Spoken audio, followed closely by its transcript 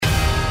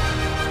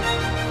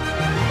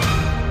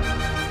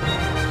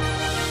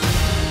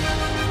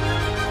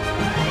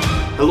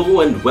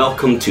Hello and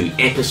welcome to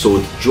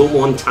episode Joe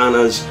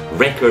Montana's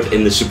record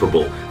in the Super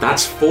Bowl.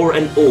 That's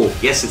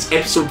 4-0. Yes, it's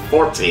episode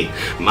 40.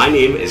 My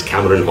name is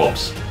Cameron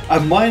Hobbs.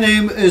 And my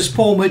name is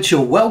Paul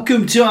Mitchell.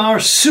 Welcome to our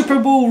Super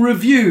Bowl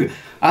review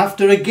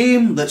after a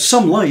game that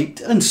some liked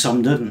and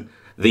some didn't.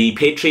 The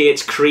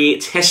Patriots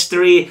create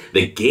history,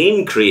 the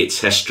game creates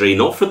history,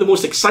 not for the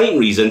most exciting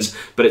reasons,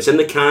 but it's in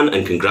the can,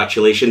 and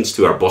congratulations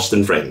to our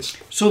Boston friends.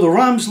 So the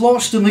Rams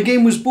lost and the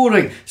game was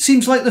boring.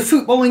 Seems like the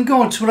footballing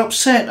gods were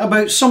upset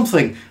about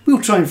something.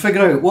 We'll try and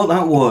figure out what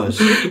that was.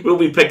 We'll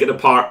be picking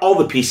apart all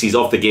the pieces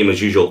of the game as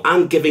usual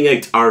and giving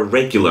out our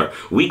regular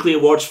weekly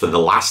awards for the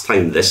last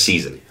time this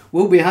season.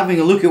 We'll be having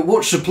a look at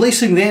what's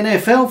replacing the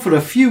NFL for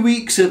a few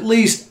weeks at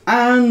least,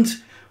 and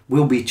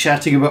we'll be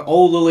chatting about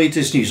all the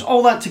latest news.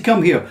 All that to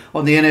come here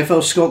on the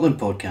NFL Scotland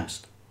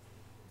podcast.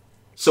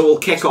 So we'll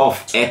kick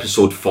off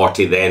episode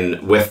 40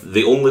 then with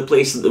the only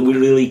place that we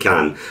really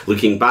can,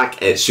 looking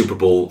back at Super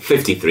Bowl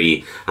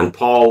 53. And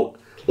Paul,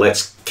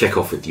 let's kick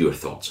off with your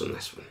thoughts on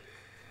this one.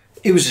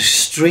 It was a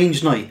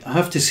strange night, I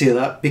have to say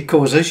that,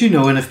 because as you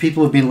know, and if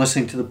people have been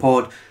listening to the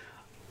pod,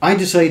 I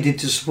decided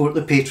to support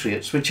the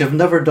Patriots, which I've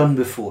never done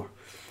before.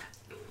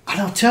 And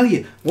I'll tell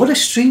you, what a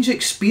strange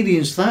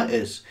experience that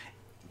is.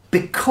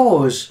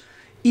 Because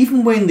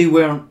even when they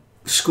weren't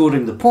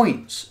scoring the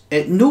points,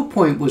 at no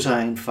point was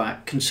I in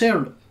fact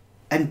concerned.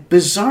 And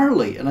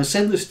bizarrely, and I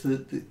said this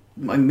to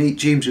my mate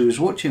James who was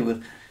watching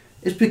with,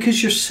 it's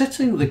because you're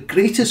sitting with the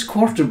greatest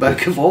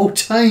quarterback of all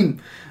time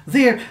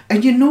there,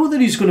 and you know that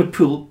he's going to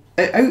pull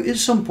it out at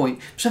some point.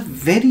 It's a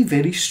very,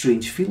 very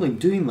strange feeling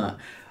doing that.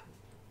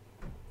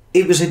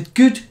 It was a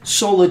good,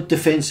 solid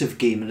defensive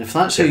game, and if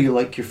that's how you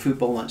like your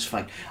football, that's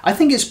fine. I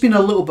think it's been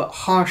a little bit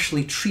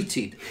harshly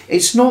treated.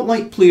 It's not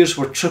like players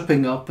were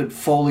tripping up and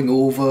falling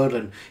over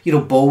and,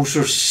 balls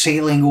were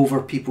sailing over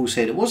people's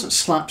head. It wasn't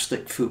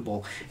slapstick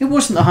football. It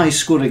wasn't the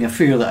high-scoring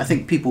affair that I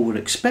think people were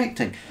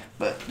expecting,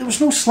 but there was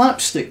no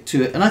slapstick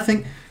to it, and I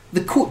think the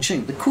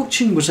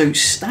coaching was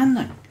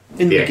outstanding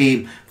in the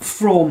game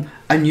from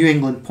a New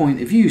England point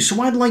of view. So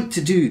what I'd like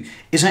to do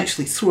is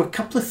actually throw a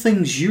couple of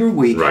things your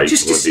way,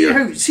 just to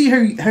see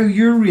how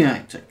you're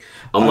reacting.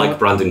 Unlike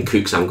Brandon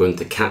Cooks, I'm going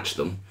to catch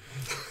them.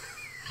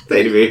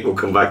 Anyway, we'll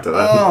come back to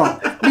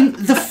that. I mean,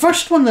 the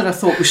first one that I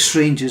thought was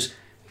strange is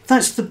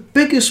that's the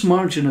biggest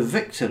margin of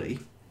victory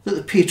that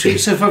the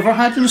Patriots have ever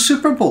had in a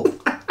Super Bowl.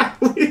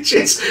 which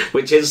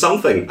is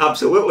something,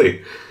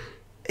 absolutely.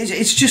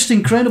 It's just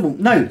incredible.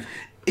 Now,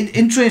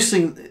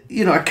 interesting,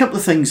 a couple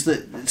of things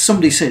that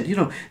somebody said,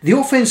 the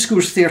offence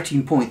scores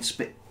 13 points,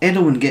 but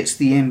Edelman gets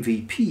the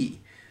MVP.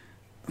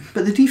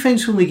 But the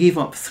defence only gave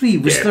up 3.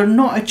 Was there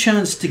not a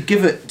chance to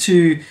give it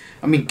to...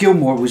 I mean,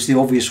 Gilmore was the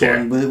obvious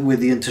one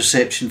with the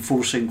interception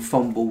forcing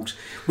fumbles.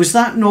 Was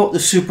that not the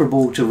Super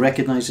Bowl to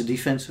recognise a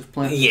defensive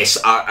player? Yes,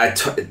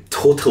 it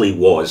totally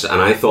was. And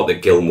I thought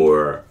that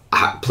Gilmore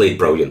played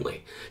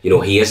brilliantly.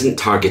 He isn't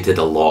targeted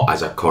a lot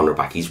as a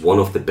cornerback. He's one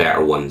of the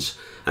better ones.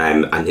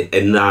 And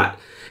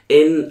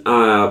in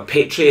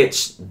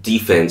Patriots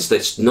defence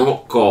that's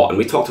not got, and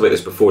we talked about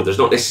this before, there's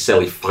not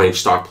necessarily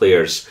 5-star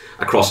players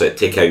across it.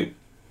 Take out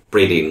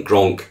Brady and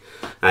Gronk.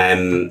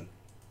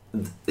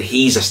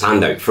 He's a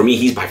standout. For me,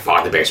 he's by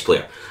far the best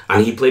player.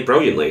 And he played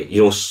brilliantly.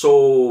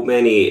 So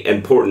many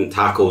important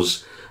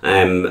tackles,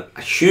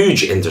 a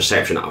huge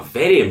interception at a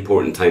very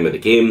important time of the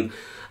game.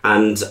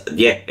 And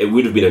it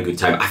would have been a good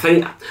time. I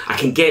think I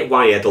can get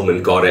why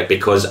Edelman got it,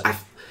 because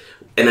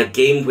in a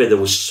game where there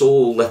was so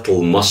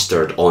little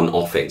mustard on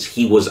offense,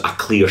 he was a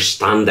clear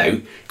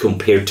standout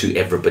compared to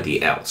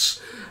everybody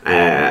else.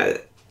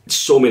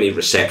 So many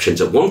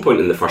receptions. At one point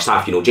in the first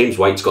half, James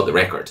White's got the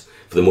record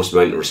for the most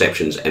amount of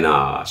receptions in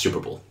a Super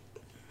Bowl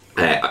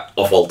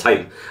of all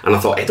time. And I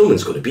thought,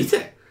 Edelman's going to beat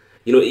it.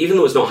 Even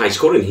though it's not high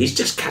scoring, he's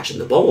just catching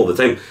the ball all the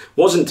time.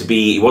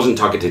 He wasn't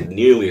targeted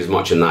nearly as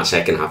much in that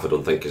second half, I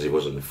don't think, as he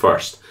was in the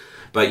first.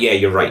 But yeah,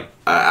 you're right.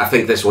 I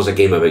think this was a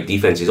game about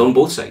defences on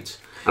both sides.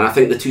 And I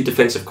think the two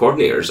defensive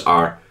coordinators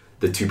are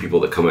the two people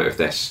that come out of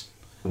this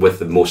with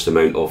the most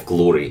amount of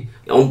glory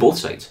on both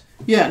sides.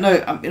 Yeah,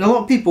 now, a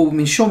lot of people,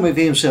 Sean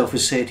McVay himself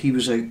has said he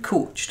was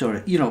out-coached,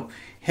 or,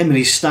 him and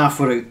his staff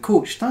were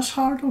out-coached. That's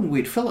hard on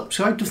Wade Phillips,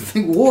 who I don't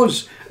think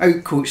was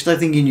out-coached. I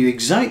think he knew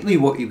exactly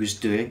what he was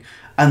doing,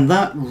 and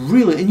that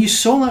really, and you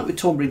saw that with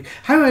Tom Brady.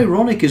 How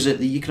ironic is it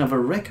that you can have a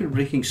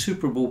record-breaking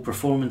Super Bowl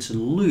performance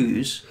and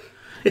lose,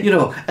 and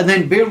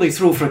then barely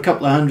throw for a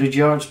couple of 100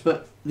 yards,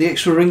 but the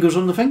extra ring goes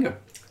on the finger?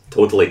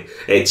 Totally.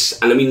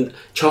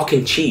 Chalk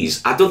and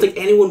cheese. I don't think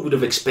anyone would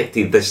have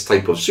expected this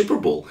type of Super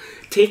Bowl.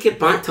 Take it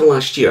back to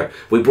last year.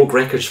 We broke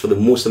records for the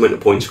most amount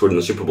of points scored in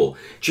the Super Bowl.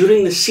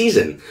 During the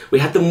season, we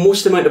had the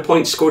most amount of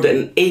points scored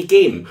in a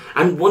game,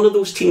 and one of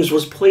those teams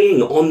was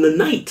playing on the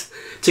night.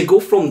 To go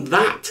from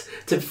that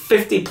to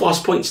 50 plus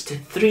points to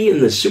 3 in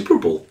the Super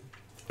Bowl,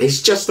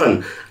 it's just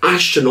an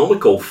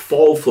astronomical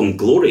fall from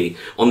glory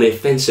on the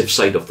offensive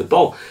side of the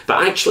ball.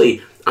 But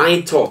actually,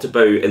 I talked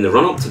about in the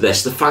run-up to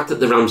this the fact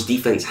that the Rams'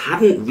 defense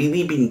hadn't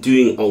really been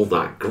doing all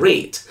that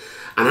great.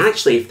 And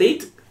actually,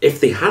 if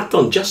they had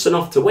done just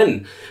enough to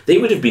win, they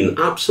would have been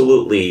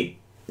absolutely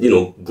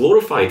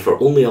glorified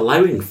for only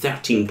allowing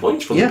 13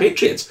 points from the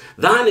Patriots.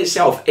 That in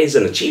itself is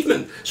an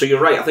achievement. So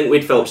you're right, I think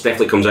Wade Phillips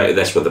definitely comes out of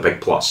this with a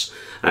big plus.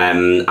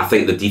 I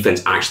think the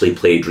defence actually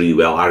played really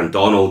well. Aaron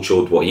Donald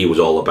showed what he was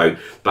all about,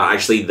 but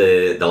actually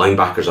the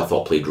linebackers I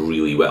thought played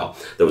really well.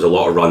 There was a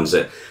lot of runs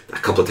that a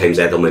couple of times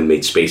Edelman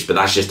made space, but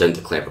that's just down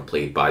to clever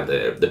play by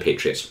the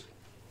Patriots.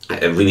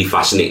 Really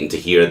fascinating to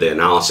hear the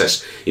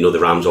analysis. The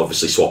Rams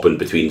obviously swapping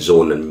between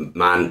zone and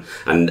man,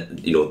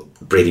 and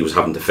Brady was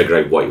having to figure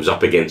out what he was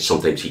up against.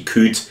 Sometimes he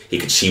could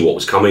see what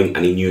was coming,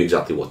 and he knew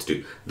exactly what to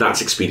do.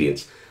 That's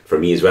experience for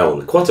me as well on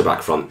the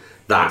quarterback front.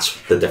 That's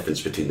the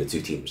difference between the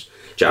two teams.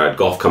 Jared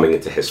Goff coming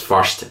into his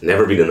first,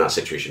 never been in that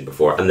situation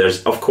before, and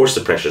there's of course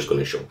the pressure's going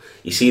to show.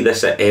 You see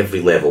this at every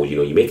level.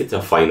 You make it to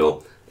a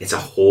final, it's a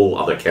whole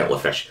other kettle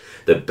of fish.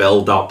 The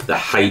build up, the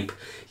hype,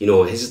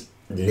 his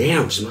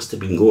nerves must have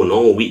been going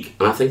all week,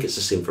 and I think it's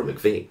the same for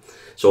McVay.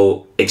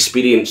 So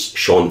experience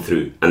shone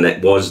through, and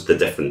that was the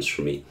difference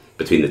for me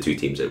between the two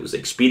teams. It was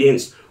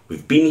experience.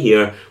 We've been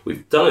here,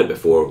 we've done it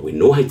before, we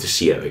know how to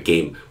see out a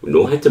game, we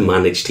know how to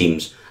manage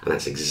teams, and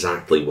that's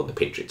exactly what the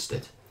Patriots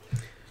did.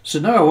 So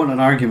now I want an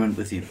argument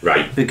with you,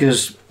 right?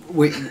 Because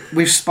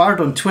we've sparred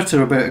on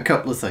Twitter about a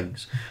couple of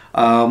things.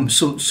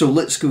 So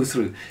let's go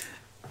through.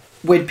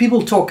 When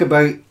people talk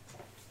about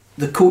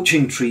the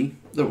coaching tree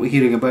that we're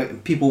hearing about,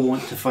 and people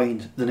want to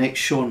find the next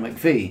Sean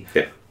McVay,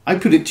 I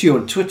put it to you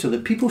on Twitter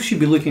that people should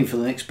be looking for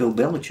the next Bill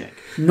Belichick,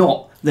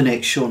 not the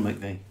next Sean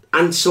McVay.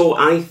 And so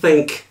I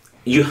think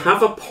you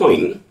have a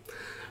point,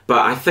 but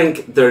I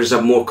think there's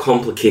a more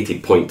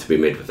complicated point to be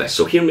made with this.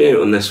 So hear me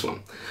out on this one.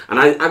 And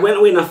I went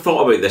away and I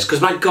thought about this,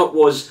 because my gut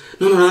was,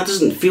 no, that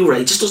doesn't feel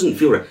right. It just doesn't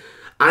feel right.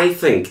 I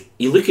think,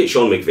 you look at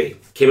Sean McVay,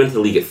 came into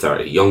the league at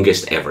 30,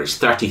 youngest ever. He's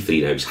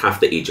 33 now, he's half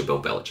the age of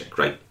Bill Belichick,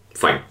 right?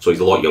 Fine, so he's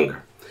a lot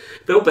younger.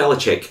 Bill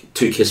Belichick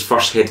took his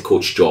first head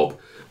coach job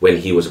when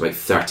he was about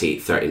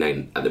 38,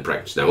 39 at the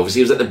Browns. Now, obviously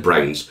he was at the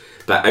Browns,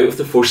 but out of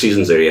the 4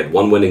 seasons there, he had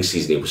one winning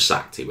season, he was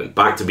sacked. He went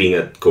back to being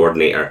a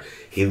coordinator.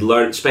 He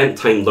spent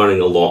time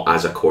learning a lot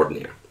as a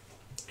coordinator.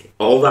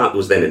 All that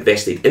was then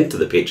invested into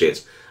the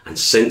Patriots, and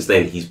since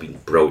then he's been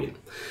brilliant.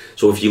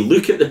 So if you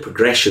look at the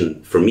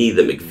progression, for me,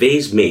 that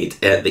McVay's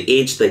made at the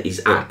age that he's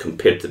at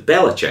compared to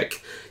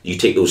Belichick, you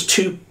take those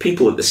two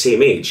people at the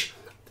same age,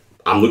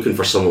 I'm looking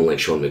for someone like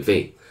Sean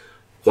McVay.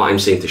 What I'm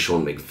saying to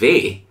Sean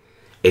McVay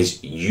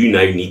is you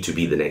now need to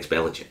be the next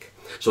Belichick.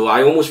 So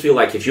I almost feel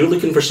like if you're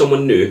looking for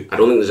someone new, I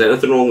don't think there's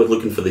anything wrong with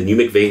looking for the new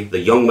McVay, the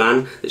young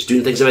man that's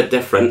doing things a bit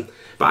different,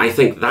 but I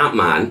think that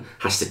man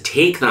has to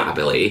take that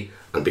ability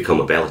and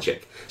become a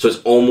Belichick. So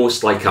it's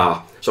almost like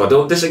so I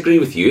don't disagree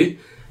with you,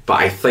 but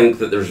I think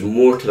that there's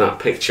more to that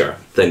picture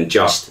than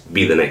just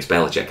be the next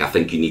Belichick. I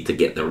think you need to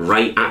get the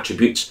right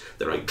attributes,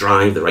 the right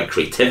drive, the right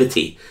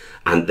creativity,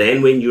 and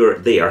then when you're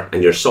there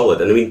and you're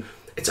solid, and I mean,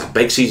 it's a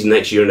big season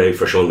next year now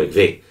for Sean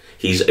McVay.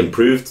 He's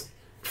improved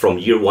from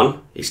year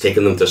one. He's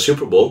taken them to a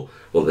Super Bowl.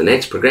 Well, the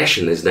next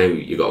progression is now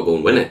you got to go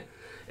and win it.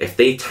 If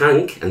they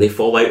tank and they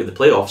fall out of the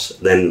playoffs,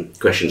 then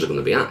questions are going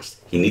to be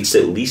asked. He needs to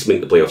at least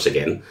make the playoffs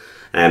again,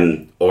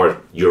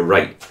 or you're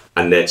right,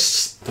 and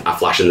it's a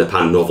flash in the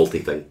pan novelty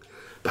thing.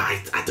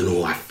 But I don't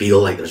know, I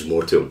feel like there's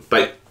more to him.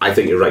 But I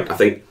think you're right. I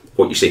think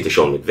what you say to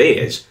Sean McVay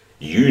is,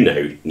 you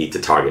now need to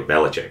target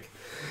Belichick.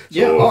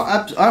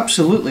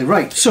 Absolutely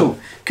right. So,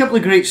 a couple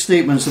of great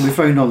statements that we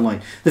found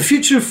online. The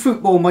future of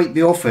football might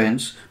be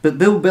offense, but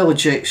Bill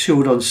Belichick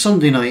showed on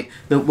Sunday night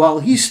that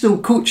while he's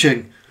still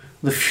coaching,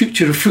 the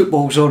future of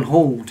football's on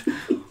hold.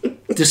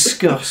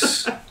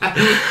 Discuss.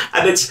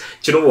 And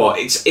do you know what?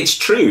 It's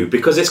true,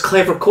 because it's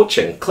clever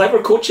coaching.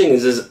 Clever coaching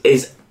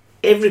is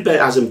every bit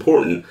as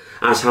important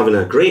as having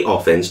a great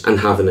offense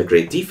and having a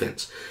great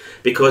defense.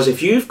 Because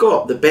if you've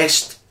got the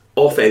best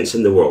offense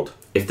in the world,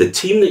 if the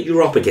team that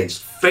you're up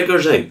against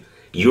figures out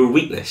your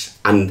weakness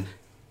and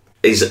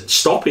is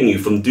stopping you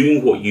from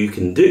doing what you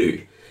can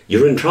do,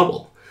 you're in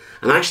trouble.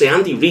 And actually,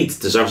 Andy Reid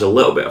deserves a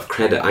little bit of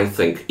credit, I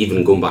think,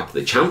 even going back to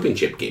the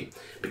championship game,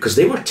 because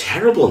they were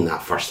terrible in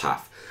that first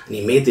half, and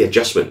he made the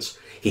adjustments.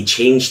 He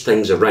changed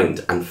things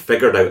around and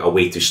figured out a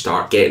way to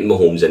start getting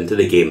Mahomes into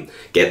the game,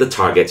 get the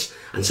targets,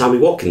 and Sammy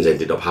Watkins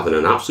ended up having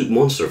an absolute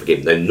monster of a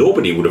game. Now,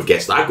 nobody would have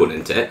guessed that going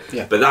into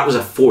it, but that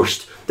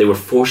was they were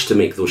forced to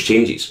make those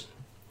changes.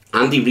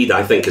 Andy Reid,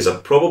 I think, is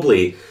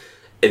probably,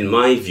 in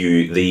my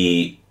view,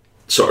 the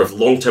sort of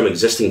long-term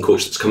existing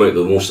coach that's come out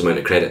with the most amount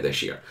of credit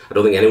this year. I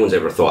don't think anyone's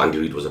ever thought Andy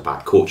Reid was a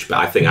bad coach, but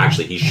I think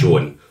actually he's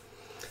shown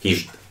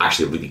he's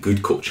actually a really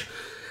good coach.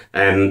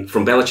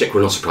 From Belichick,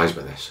 we're not surprised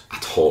by this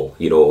at all,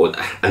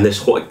 and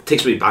it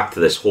takes me back to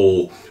this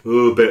whole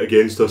bet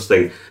against us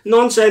thing.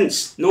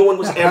 Nonsense. No one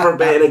was ever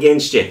betting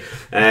against you.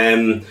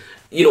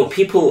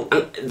 People,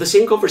 and the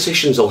same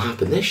conversations will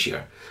happen this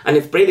year. And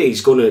if Brady's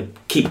going to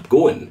keep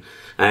going,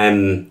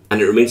 and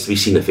it remains to be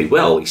seen if he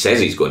will, he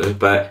says he's going to,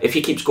 but if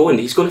he keeps going,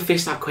 he's going to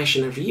face that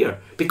question every year,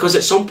 because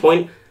at some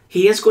point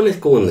he is going to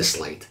go on the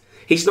slide.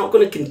 He's not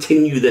going to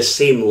continue the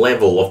same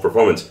level of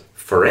performance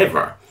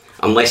forever,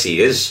 unless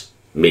he is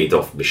made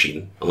of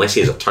machine, unless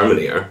he is a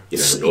Terminator. You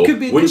never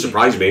know. Wouldn't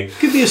surprise me.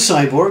 Could be a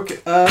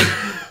cyborg.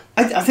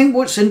 I think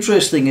what's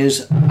interesting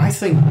is, I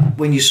think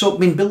when you saw, I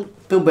mean, Bill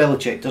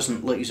Belichick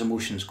doesn't let his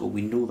emotions go,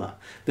 we know that.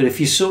 But if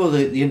you saw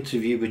the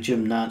interview with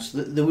Jim Nantz,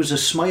 there was a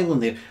smile in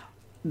there.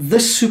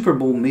 This Super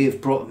Bowl may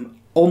have brought him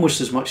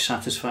almost as much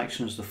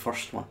satisfaction as the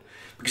first one.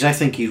 Because I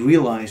think he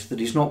realised that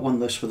he's not won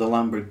this with a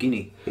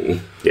Lamborghini.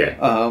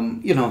 Yeah.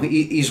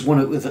 He's won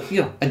it with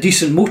a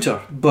decent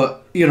motor,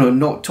 but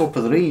not top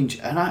of the range.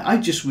 And I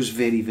just was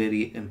very,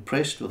 very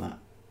impressed with that.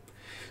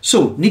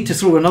 So, need to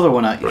throw another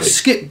one at you. Right.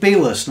 Skip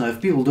Bayless. Now,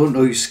 if people don't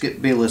know who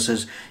Skip Bayless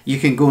is, you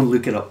can go and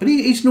look it up. But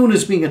he's known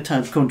as being a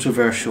tad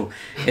controversial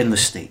in the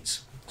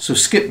States. So,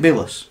 Skip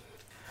Bayless.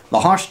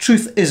 The harsh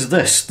truth is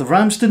this. The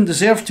Rams didn't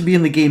deserve to be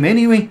in the game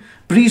anyway.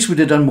 Breeze would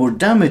have done more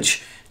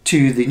damage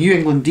to the New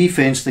England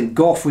defence than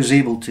Goff was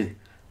able to.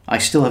 I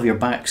still have your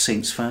back,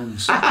 Saints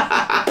fans. The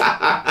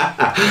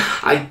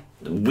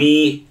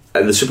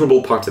Super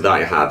Bowl party that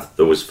I had,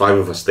 there was 5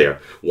 of us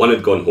there. One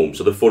had gone home,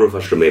 so the 4 of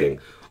us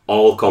remaining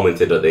all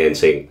commented at the end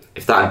saying,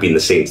 if that had been the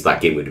Saints, that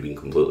game would have been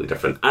completely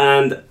different.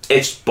 And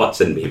it's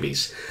buts and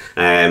maybes.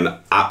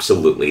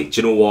 Absolutely.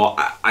 Do you know what?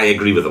 I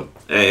agree with them.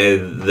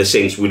 The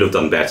Saints would have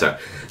done better.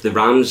 The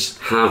Rams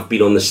have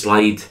been on the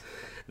slide.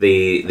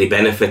 They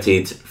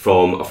benefited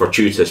from a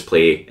fortuitous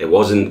play. It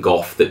wasn't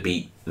Goff that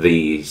beat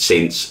the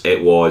Saints.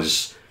 It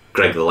was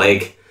Greg the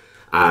Leg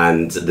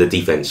and the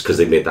defence, because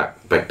they made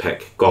that big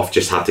pick. Goff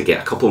just had to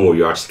get a couple more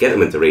yards to get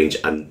them into range,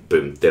 and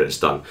boom, there it's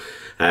done.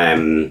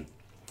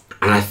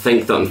 And I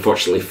think that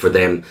unfortunately for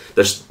them,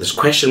 there's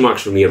question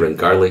marks for me around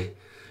Gurley.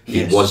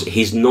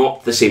 He's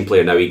not the same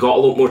player now. He got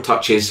a lot more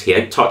touches. He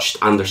out-touched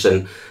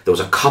Anderson. There was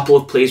a couple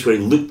of plays where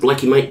he looked like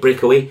he might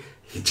break away.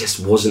 He just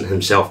wasn't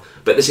himself.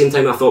 But at the same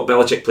time, I thought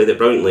Belichick played it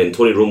brilliantly, and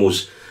Tony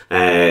Romo's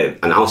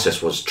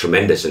analysis was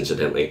tremendous,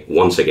 incidentally,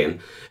 once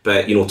again.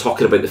 But,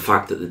 talking about the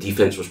fact that the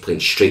defence was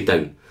playing straight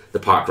down the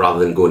park rather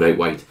than going out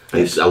wide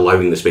and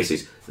allowing the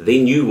spaces,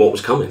 they knew what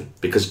was coming,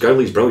 because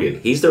Gurley's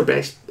brilliant. He's their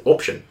best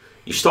option.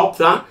 You stop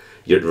that,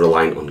 you're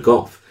relying on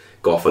Goff.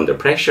 Goff under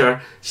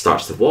pressure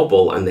starts to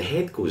wobble and the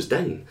head goes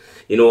down.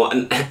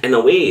 And in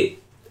a way,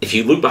 if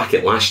you look back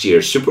at last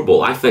year's Super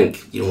Bowl, I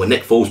think, with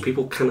Nick Foles,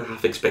 people kind of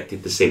half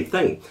expected the same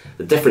thing.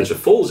 The difference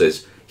with Foles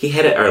is he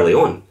hit it early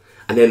on,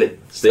 and then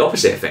it's the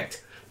opposite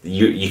effect.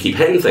 You keep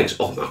hitting things,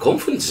 my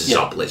confidence is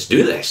up, let's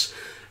do this.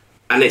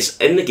 And it's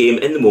in the game,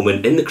 in the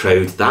moment, in the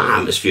crowd, that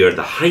atmosphere,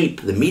 the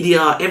hype, the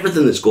media,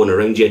 everything that's going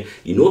around you.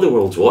 You know the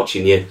world's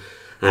watching you,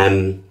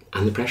 and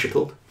the pressure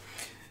pulled.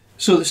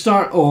 So at the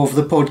start of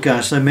the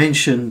podcast, I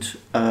mentioned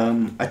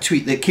a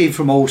tweet that came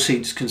from All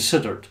Saints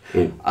Considered,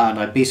 and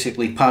I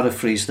basically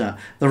paraphrased that.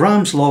 The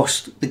Rams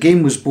lost, the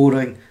game was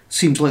boring,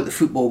 seems like the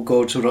football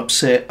gods are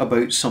upset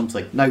about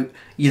something. Now,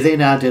 you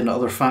then add in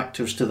other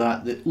factors to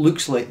that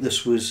looks like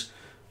this was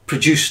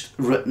produced,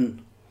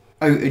 written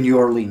out in New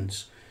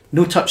Orleans.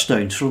 No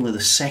touchdowns for only the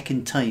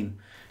second time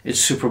in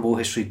Super Bowl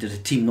history did a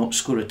team not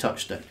score a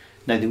touchdown.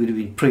 Now, they would have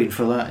been praying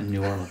for that in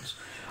New Orleans.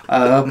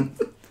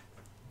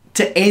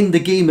 To end the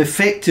game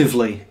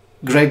effectively,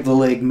 Greg the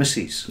Leg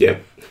misses. Yeah.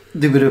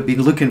 They would have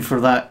been looking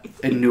for that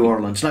in New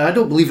Orleans. Now, I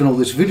don't believe in all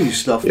this voodoo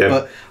stuff,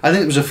 but I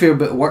think there was a fair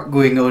bit of work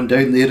going on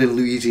down there in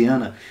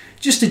Louisiana.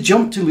 Just to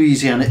jump to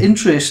Louisiana,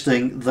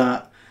 interesting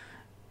that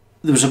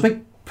there was a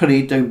big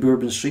parade down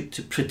Bourbon Street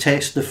to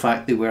protest the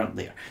fact they weren't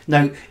there.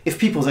 Now, if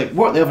people think,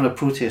 what are they having a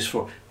protest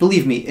for?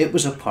 Believe me, it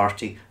was a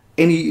party.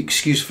 Any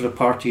excuse for a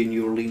party in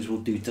New Orleans will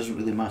do. It doesn't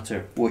really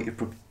matter what you're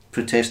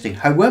protesting.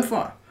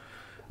 However,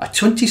 a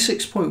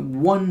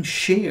 26.1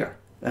 share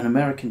in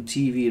American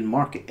TV and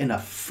market in a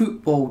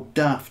football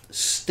daft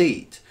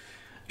state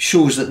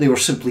shows that they were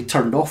simply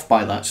turned off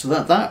by that. So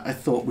that I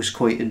thought was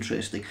quite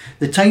interesting.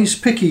 The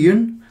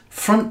Times-Picayune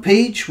front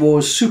page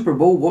was Super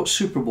Bowl, what's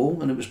Super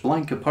Bowl? And it was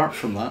blank apart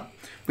from that,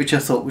 which I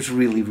thought was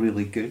really,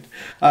 really good.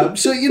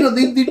 So,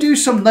 they do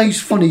some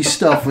nice, funny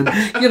stuff. And,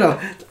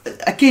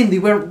 again, they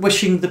weren't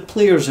wishing the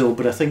players ill,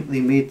 but I think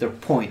they made their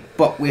point.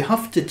 But we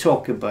have to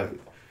talk about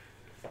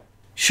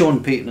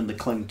Sean Payton and the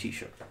clown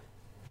t-shirt.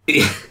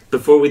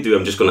 Before we do,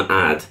 I'm just going to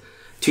add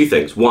 2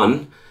 things.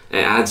 One, it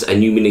adds a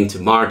new meaning to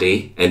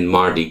Mardi in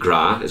Mardi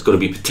Gras. It's going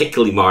to be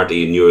particularly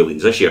Mardi in New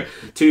Orleans this year.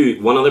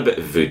 2, one other bit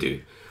of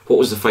voodoo. What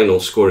was the final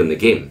score in the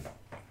game?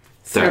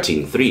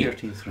 13-3.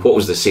 13-3. What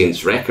was the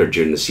Saints' record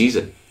during the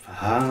season?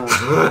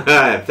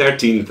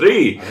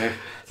 13-3. Okay.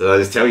 So I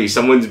just tell you,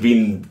 someone's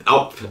been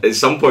up at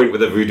some point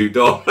with a voodoo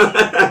doll.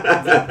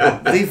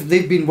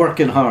 They've been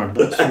working hard,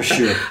 that's for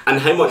sure. And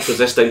how much was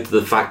this down to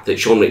the fact that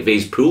Sean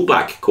McVay's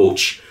pullback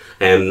coach,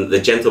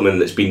 the gentleman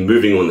that's been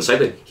moving on the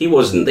sideline, he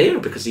wasn't there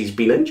because he's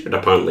been injured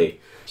apparently.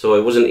 So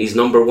it wasn't his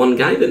number one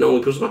guy that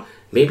normally pulls back.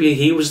 Maybe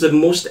he was the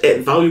most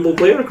valuable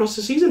player across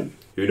the season.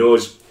 Who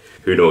knows?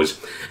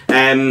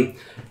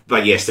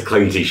 But yes, the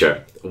clown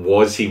t-shirt.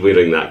 Was he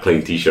wearing that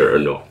clown t-shirt or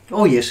not?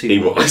 Oh yes, he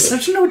was.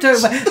 There's no doubt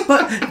about it.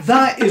 But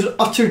that is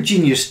utter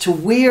genius, to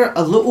wear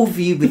a little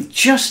V with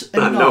just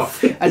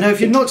enough. And now if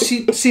you've not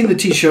seen the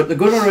t-shirt, they're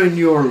going around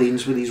New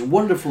Orleans with these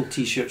wonderful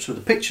t-shirts with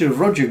a picture of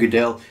Roger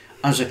Goodell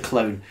as a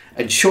clown.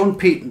 And Sean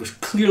Payton was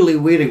clearly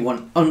wearing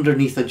one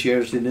underneath a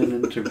jersey in an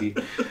interview.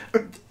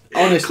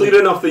 honestly.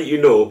 Clear enough that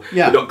you know,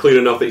 Yeah. but not clear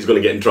enough that he's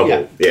going to get in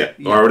trouble. Yeah.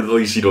 Or at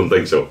least you don't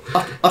think so.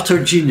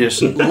 Utter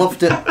genius.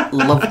 Loved it,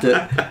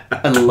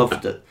 and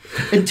loved it.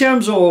 In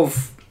terms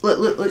of,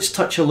 let's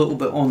touch a little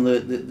bit on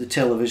the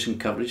television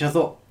coverage. I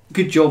thought,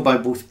 good job by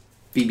both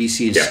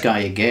BBC and Sky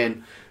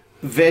again.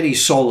 Very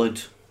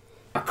solid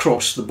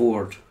across the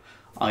board,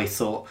 I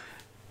thought.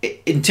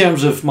 In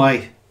terms of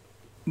my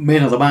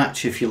man of the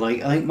match, if you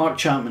like, I think Mark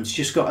Chapman's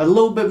just got a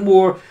little bit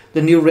more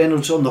than Neil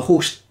Reynolds on the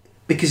host,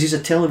 because he's a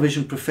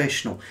television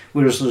professional,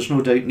 whereas there's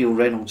no doubt Neil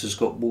Reynolds has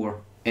got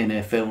more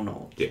NFL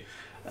knowledge.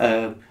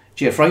 Yeah.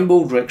 Jeff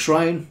Reinbold, Rex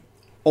Ryan,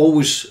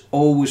 always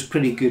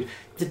pretty good.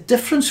 The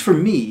difference for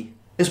me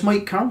is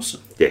Mike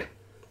Carlson.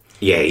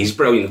 Yeah, he's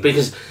brilliant,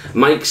 because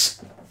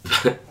Mike's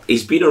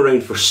he's been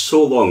around for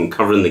so long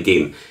covering the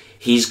game.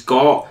 He's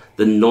got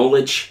the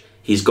knowledge,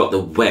 he's got the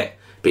wit,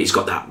 but he's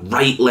got that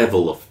right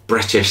level of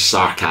British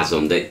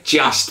sarcasm that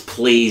just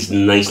plays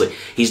nicely.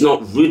 He's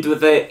not rude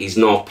with it, he's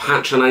not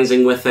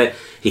patronising with it.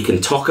 He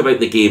can talk about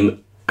the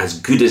game as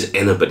good as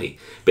anybody,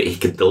 but he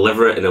can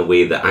deliver it in a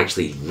way that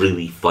actually is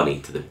really funny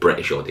to the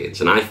British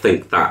audience. And I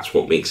think that's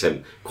what makes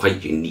him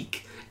quite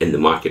unique in the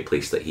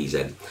marketplace that he's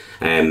in.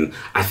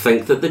 I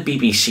think that the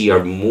BBC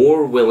are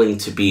more willing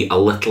to be a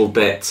little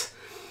bit,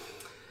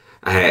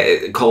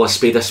 call a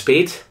spade a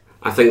spade.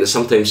 I think that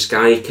sometimes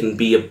Sky can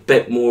be a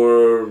bit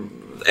more,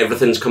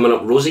 everything's coming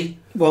up rosy.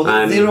 Well,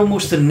 they're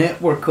almost the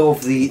network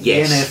of the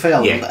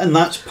NFL, and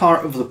that's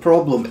part of the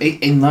problem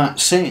in that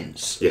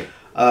sense. Yeah.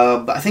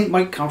 But I think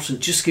Mike Carlson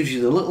just gives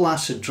you the little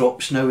acid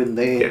drops now and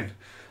then,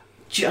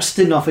 just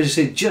enough, as I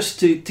say, just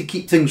to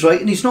keep things right.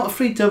 And he's not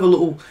afraid to have a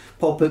little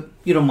pop at,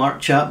 Mark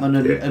Chapman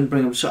and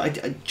bring him. So I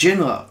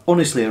generally,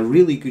 honestly, a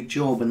really good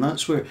job, and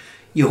that's where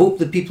you hope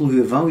the people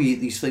who evaluate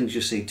these things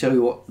just say, tell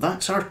you what,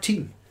 that's our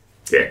team.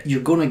 Yeah.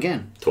 You're going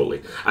again.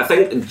 Totally. I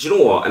think, do you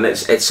know what, and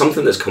it's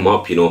something that's come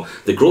up,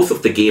 the growth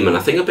of the game, and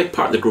I think a big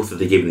part of the growth of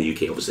the game in the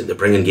UK, obviously, they're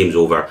bringing games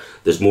over,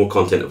 there's more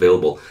content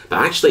available,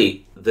 but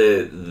actually,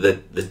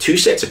 the two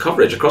sets of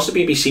coverage across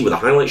the BBC with the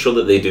highlight show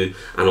that they do,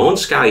 and on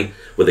Sky,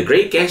 with the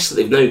great guests that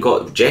they've now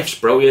got, Jeff's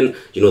brilliant,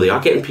 they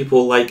are getting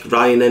people like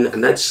Ryan in,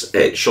 and that's,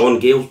 Sean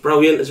Gale's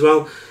brilliant as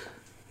well.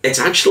 It's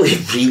actually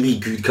really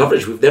good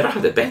coverage. We've never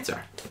had it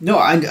better. No,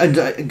 and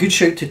a good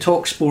shout to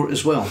TalkSport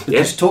as well,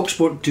 because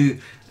TalkSport do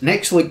an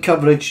excellent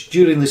coverage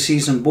during the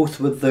season, both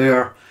with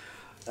their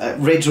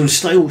Red Zone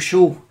style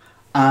show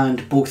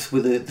and both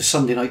with the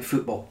Sunday Night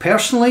Football.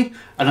 Personally,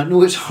 and I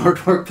know it's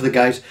hard work for the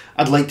guys,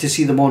 I'd like to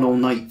see them on all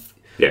night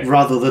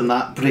rather than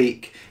that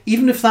break.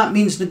 Even if that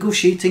means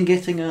negotiating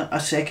getting a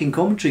second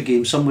commentary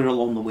game somewhere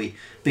along the way.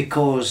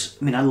 Because,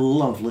 I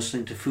love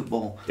listening to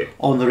football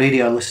on the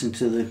radio. I listen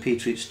to the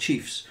Patriots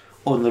Chiefs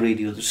on the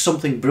radio. There's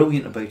something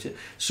brilliant about it.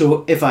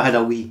 So if I had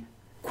a wee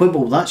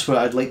quibble, that's where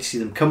I'd like to see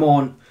them come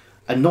on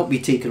and not be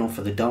taken off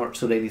of the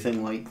darts or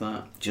anything like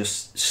that.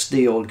 Just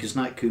stay on, because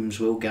Nat Coombs,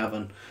 Will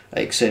Gavin,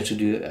 etc.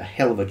 do a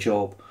hell of a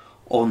job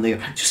on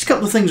there. Just a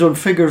couple of things on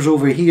figures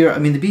over here.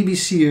 The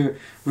BBC are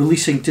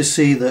releasing to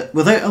say that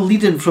without a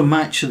lead-in from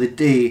Match of the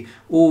Day,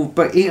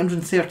 about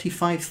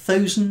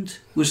 835,000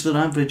 was their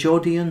average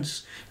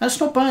audience. That's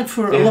not bad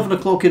for 11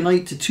 o'clock at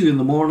night to 2 in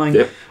the morning.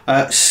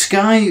 Yep.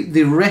 Sky,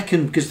 they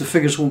reckon, because the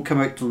figures won't come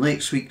out till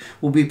next week,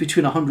 will be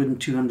between 100 and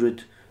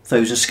 200,000.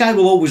 Sky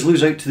will always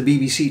lose out to the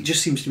BBC. It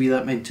just seems to be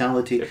that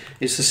mentality. Yep.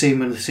 It's the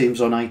same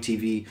as on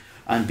ITV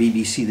and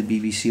BBC. The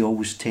BBC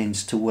always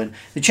tends to win.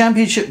 The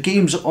Championship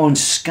games on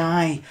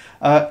Sky,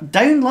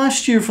 down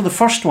last year for the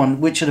first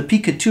one, which had a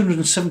peak of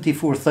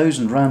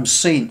 274,000, Rams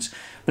Saints.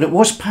 But it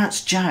was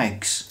Pats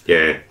Jags.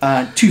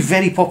 Yeah. Two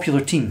very popular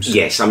teams.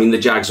 Yes, the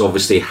Jags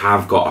obviously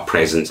have got a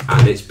presence,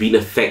 and it's been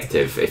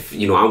effective. If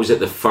I was at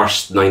the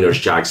first Niners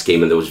Jags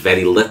game, and there was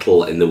very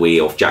little in the way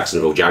of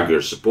Jacksonville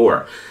Jaguars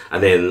support.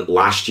 And then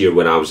last year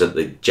when I was at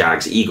the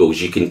Jags Eagles,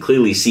 you can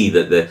clearly see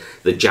that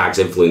the Jags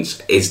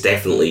influence is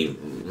definitely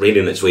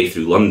raining its way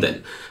through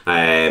London.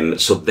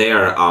 So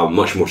they're a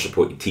much more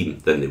supported team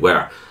than they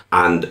were.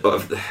 And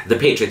the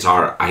Patriots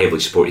are a heavily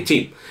supported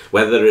team.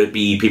 Whether it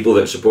be people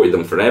that have supported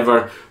them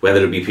forever,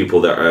 whether it be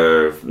people that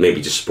are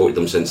maybe just supported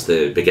them since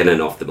the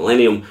beginning of the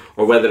millennium,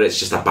 or whether it's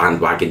just a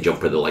bandwagon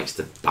jumper that likes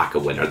to back a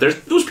winner.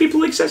 Those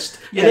people exist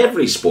in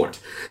every sport.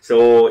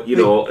 So, But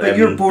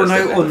you're borne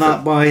out on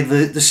that by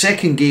the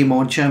second game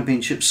on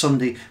Championship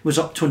Sunday was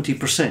up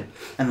 20%,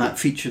 and that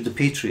featured the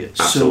Patriots.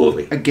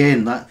 Absolutely. So,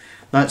 again,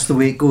 that's the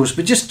way it goes.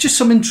 But just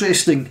some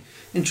interesting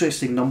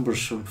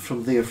numbers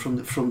from there, from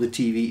the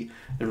TV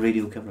and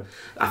radio coverage.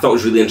 I thought it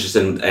was really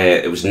interesting.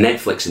 It was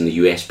Netflix in the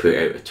US put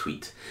out a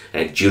tweet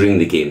during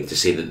the game to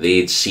say that they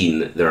had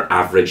seen their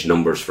average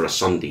numbers for a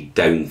Sunday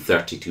down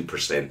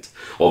 32%.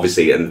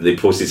 Obviously, and they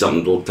posted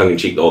something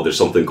tongue-in-cheek, there's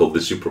something called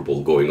the Super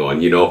Bowl going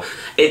on,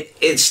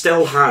 It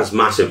still has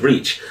massive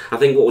reach. I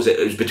think, what was it?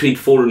 It was between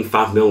 $4 and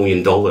 $5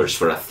 million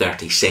for a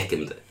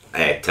 30-second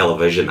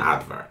television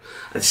advert.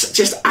 It's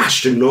just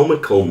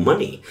astronomical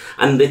money.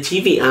 And the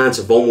TV ads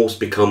have almost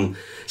become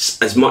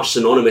as much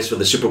synonymous with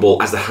the Super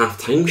Bowl as the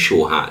halftime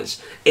show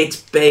has. It's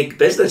big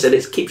business, and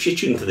it keeps you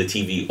tuned to the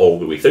TV all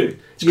the way through.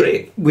 It's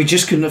great. We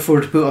just couldn't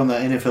afford to put on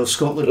that NFL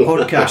Scotland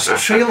podcast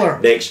trailer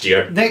next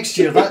year.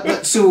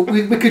 So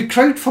we could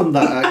crowdfund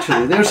that.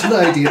 Actually, there's the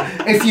idea.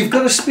 If you've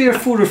got a spare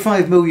 $4 or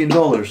 $5 million,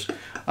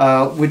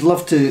 we'd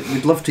love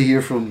to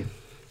hear from you.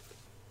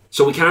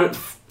 So we can't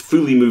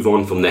fully move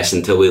on from this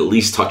until we at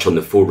least touch on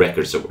the 4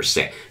 records that were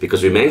set,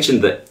 because we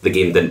mentioned that the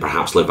game didn't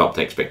perhaps live up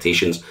to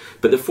expectations,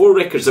 but the 4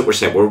 records that were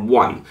set were: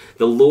 1,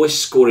 the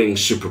lowest scoring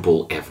Super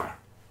Bowl ever.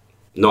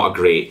 Not a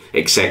great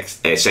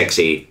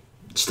sexy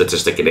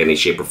statistic in any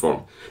shape or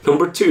form.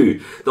 Number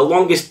 2, the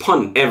longest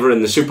punt ever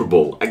in the Super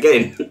Bowl.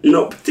 Again,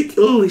 not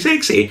particularly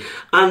sexy.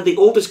 And the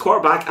oldest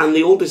quarterback and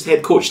the oldest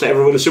head coach to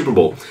ever win a Super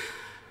Bowl.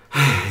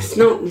 It's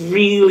not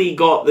really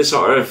got the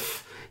sort of,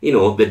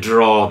 the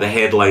draw, the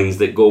headlines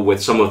that go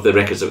with some of the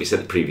records that we set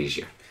the previous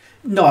year.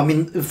 No, I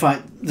mean, in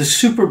fact, the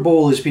Super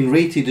Bowl has been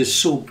rated as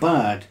so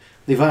bad,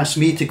 they've asked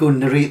me to go and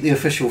narrate the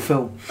official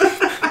film.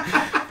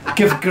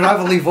 Give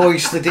Gravelly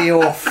Voice the day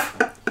off,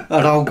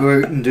 and I'll go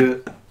out and do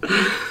it.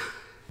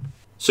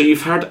 So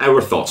you've heard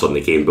our thoughts on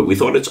the game, but we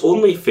thought it's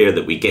only fair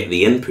that we get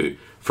the input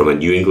from a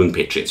New England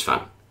Patriots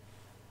fan.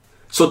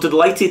 So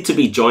delighted to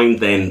be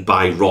joined then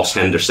by Ross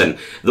Henderson.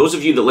 Those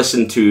of you that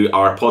listened to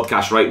our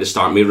podcast right at the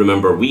start may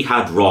remember we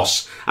had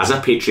Ross as a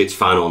Patriots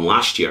fan on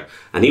last year,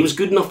 and he was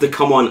good enough to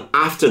come on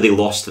after they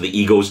lost to the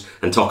Eagles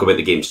and talk about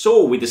the game.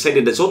 So we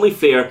decided it's only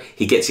fair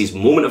he gets his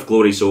moment of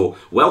glory. So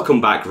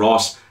welcome back,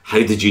 Ross. How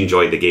did you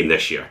enjoy the game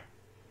this year?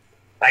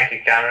 Thank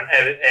you, Cameron.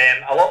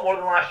 A lot more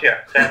than last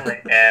year, certainly.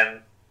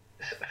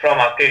 From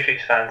a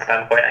Patriots fan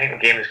standpoint, I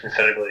think the game is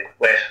considerably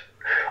less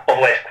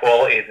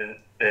quality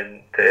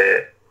than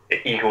the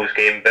Eagles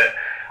game, but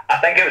I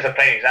think it was a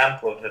prime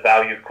example of the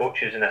value of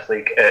coaches in this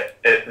league.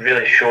 It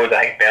really showed,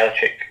 I think,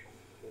 Belichick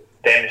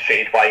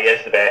demonstrated why he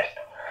is the best.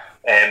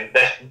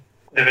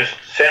 There was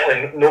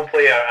certainly no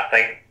player, I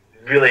think,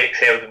 really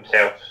excelled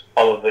themselves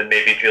other than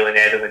maybe Julian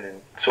Edelman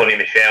and Sony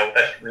Michel.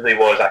 This really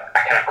was a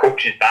kind of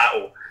coach's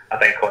battle, I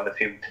think, on the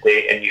field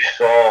today, and you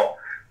saw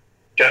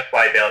just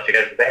why Belichick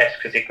is the best,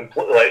 because he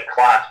completely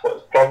outclassed what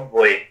was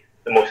probably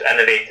the most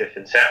innovative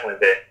and certainly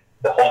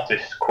the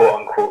hottest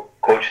quote-unquote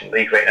coach in the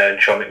league right now in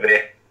Sean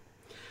McVay.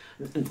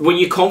 Were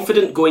you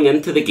confident going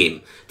into the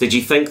game? Did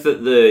you think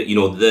that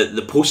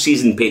the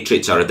postseason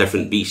Patriots are a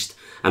different beast?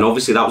 And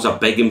obviously that was a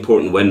big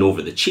important win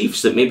over the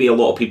Chiefs that maybe a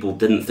lot of people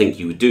didn't think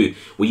you would do.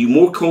 Were you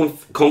more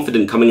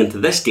confident coming into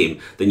this game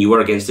than you were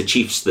against the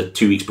Chiefs the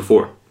 2 weeks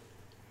before?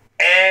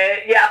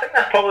 Yeah, I think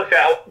that's probably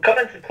fair.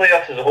 Coming into the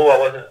playoffs as a whole, I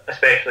wasn't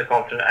especially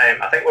confident.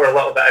 I think we're a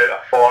little bit out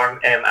of form.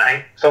 I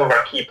think some of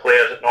our key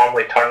players that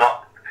normally turn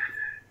up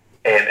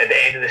at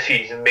the end of the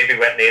season maybe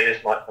weren't there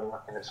as much. I'm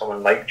looking at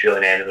someone like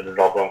Julian Edelman and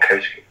Rob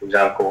Gronkowski, for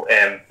example.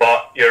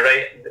 But you're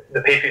right,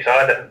 the Patriots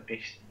are a different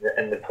beast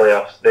in the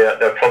playoffs.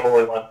 They're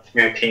probably one of the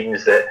few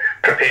teams that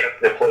prepare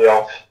for the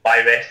playoffs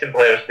by resting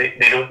players. They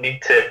don't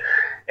need to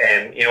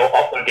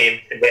up their game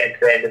to get into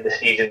the end of the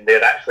season.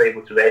 They're actually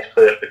able to rest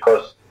players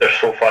because they're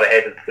so far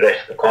ahead of the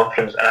rest of the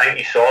conference. And I think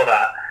you saw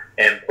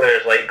that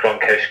players like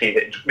Gronkowski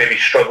that maybe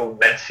struggled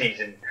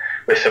mid-season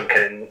with some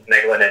kind of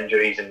niggling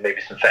injuries and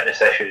maybe some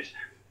fitness issues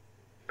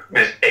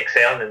was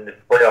excelling in the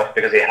playoffs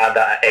because he had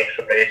that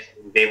extra rest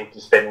and was able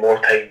to spend more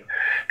time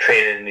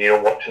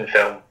training, watching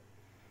film.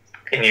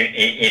 And you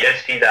did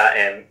see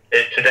that.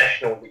 It's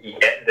traditional that you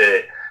get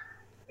the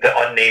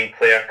unnamed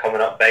player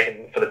coming up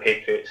big for the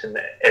Patriots at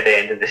the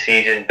end of the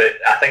season, but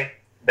I think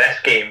this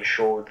game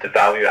showed the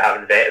value of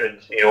having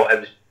veterans. It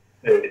was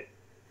the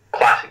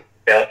classic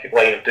Belichick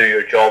line of "do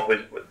your job" was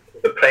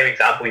the prime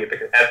example here,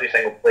 because every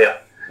single player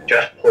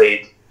just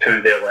played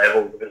to their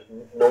level. There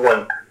was no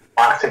one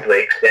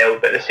massively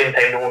excelled, but at the same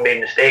time, no one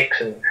made mistakes,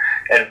 and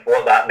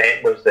what that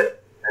meant was that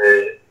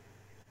the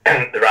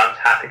Rams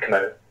had to come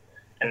out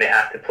and they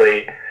had to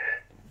play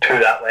to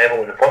that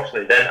level, and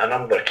unfortunately, then a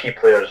number of key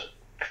players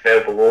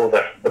fell below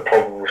the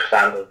probable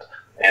standard,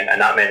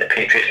 and that meant the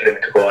Patriots were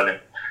able to go on and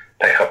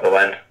pick up the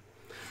win.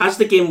 As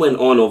the game went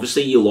on,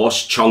 obviously you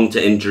lost Chung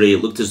to injury.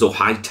 It looked as though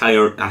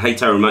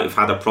Hightower might have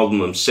had a problem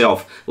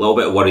himself. A little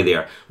bit of worry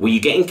there. Were you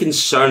getting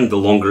concerned the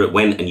longer it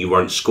went and you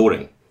weren't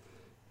scoring?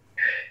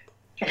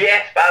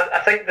 Yes, but I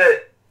think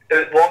that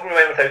the longer we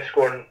went without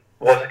scoring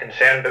was a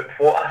concern, but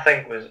what I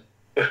think was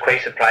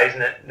quite surprising,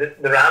 that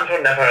the Rams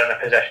were never in a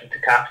position to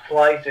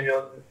capitalise.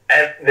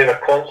 They were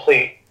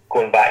constantly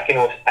going back, I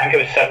think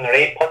it was 7 or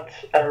 8 punts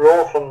in a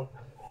row from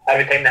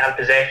every time they had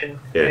possession.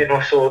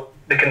 Yeah. So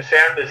the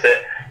concern was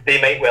that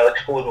they might well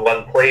explode with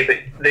one play, but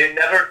they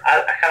never,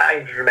 I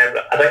can't even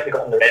remember, I think they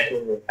got on the red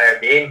zone the entire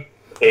game,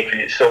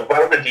 Patriots. So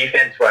while the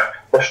defence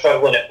were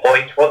struggling at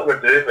points, what they were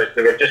doing was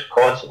they were just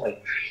constantly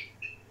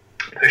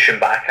pushing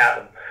back at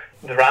them.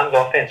 The Rams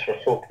offence were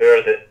so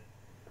poor that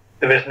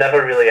there was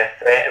never really a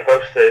threat, and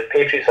whilst the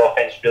Patriots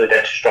offence really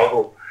did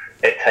struggle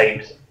at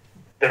times,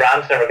 the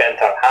Rams never got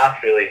into our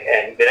half, really,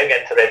 and they didn't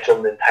get into red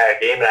zone the entire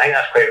game, and I think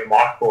that's quite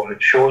remarkable, and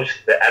it shows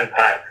the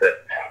impact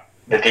that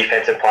the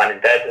defensive planning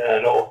did. And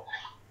I know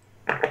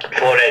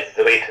Flores is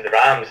the way to the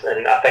Rams,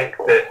 and I think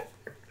that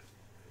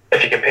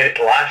if you compare it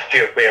to last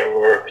year, where we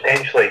were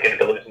potentially going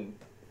to be losing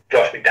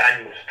Josh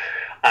McDaniels,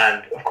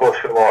 and of course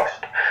we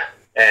lost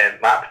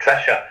Matt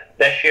Patricia.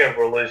 This year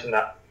we're losing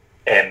a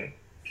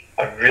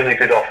really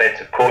good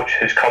offensive coach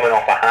who's coming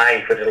off a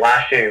high. Whereas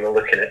last year we were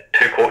looking at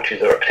two coaches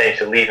that were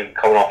potentially leaving,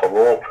 coming off a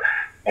low.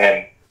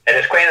 And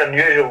it's quite an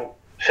unusual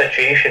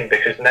situation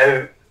because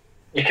now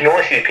you can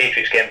only see the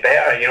Patriots getting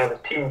better. You know,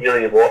 the team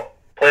really,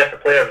 player for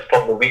player, was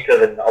probably weaker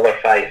than the other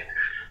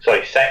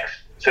six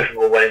Super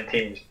Bowl winning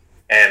teams.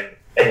 And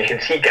you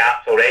can see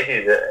gaps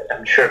already that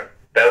I'm sure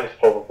Bill's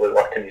probably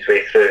working his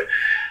way through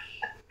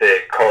the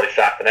college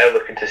draft and now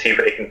looking to see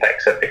where he can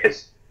fix it,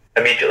 because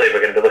immediately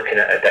we're going to be looking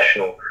at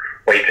additional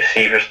wide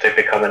receivers to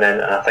be coming in,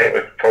 and I think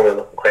we're probably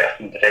looking quite a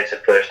few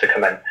defensive players to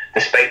come in,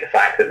 despite the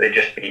fact that they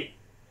just beat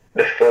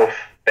the fourth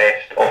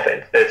best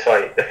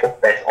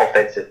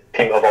offensive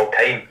team of all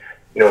time,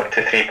 you know,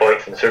 to 3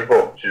 points in the Super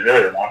Bowl, which is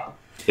really remarkable.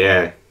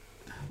 Yeah.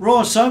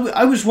 Ross,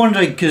 I was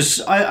wondering, because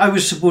I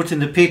was supporting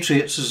the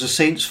Patriots as a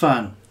Saints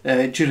fan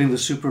during the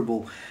Super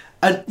Bowl.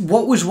 And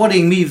what was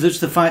worrying me was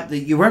the fact that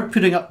you weren't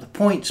putting up the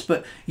points,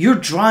 but your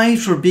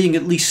drives were being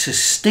at least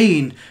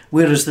sustained,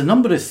 whereas the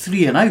number of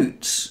 3 and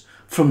outs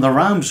from the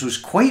Rams was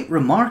quite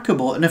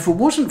remarkable. And if it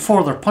wasn't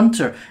for their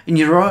punter, and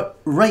you're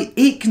right,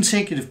 8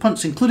 consecutive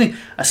punts, including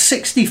a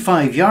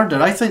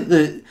 65-yarder, I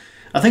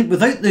think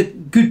without the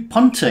good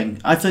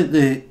punting, I think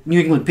the New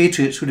England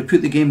Patriots would have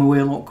put the game away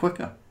a lot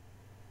quicker.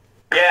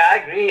 Yeah, I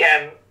agree.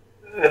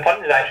 The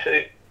punting is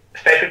actually,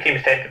 special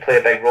teams tend to play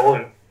a big role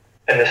in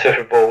the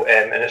Super Bowl,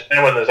 and it's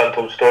been one of those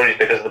untold stories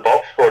because the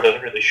box score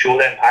doesn't really show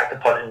the impact of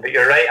punting. But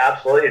you're right,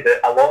 absolutely,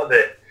 that a lot of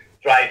the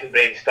drives that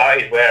Brady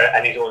started were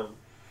in his own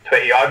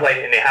 20-yard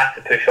line, and he had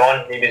to push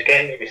on. He was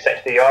getting maybe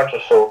 60 yards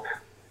or so,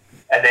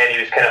 and then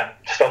he was kind of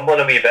stumbling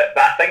a wee bit.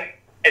 But I think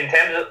in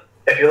terms of,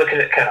 if you're looking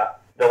at kind of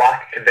the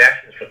lack of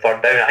conversions for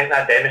third down, I think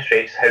that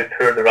demonstrates how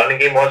poor the running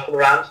game was for the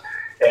Rams.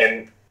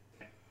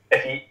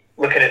 If you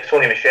looking at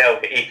Sony Michel,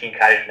 got 18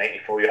 carries for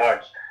 94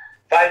 yards,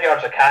 5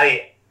 yards a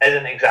carry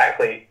isn't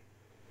exactly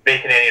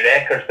breaking any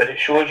records, but it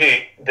shows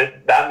you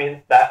that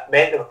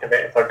meant they were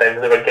converting third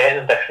down, they were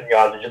getting additional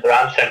yardage, and the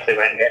Rams simply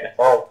weren't getting it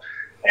all.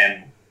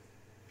 And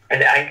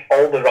I think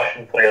all the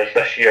Russian players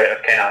this year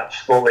have kind of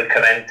slowly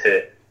come in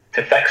to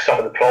fix some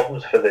of the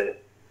problems for the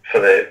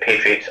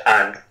Patriots.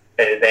 And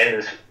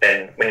then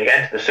when you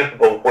get into the Super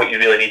Bowl, what you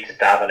really need is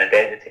to have an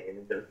identity.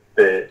 And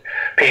the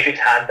Patriots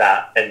had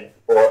that, and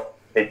what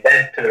they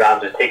did to the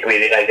Rams was take away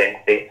their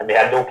identity, and they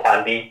had no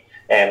plan B.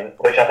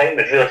 Which I think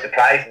was really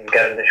surprising,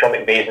 given that Sean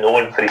McVay is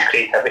known for his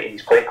creativity and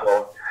his play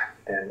calling,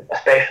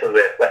 especially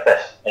with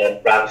this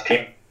Rams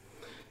team.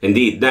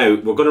 Indeed. Now,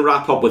 we're going to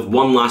wrap up with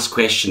one last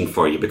question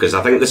for you, because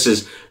I think this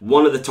is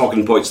one of the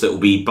talking points that will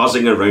be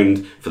buzzing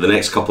around for the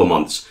next couple of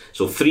months.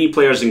 So 3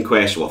 players in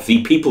question,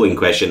 3 people in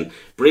question: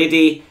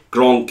 Brady,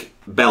 Gronk,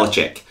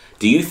 Belichick.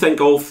 Do you think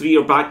all 3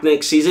 are back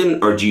next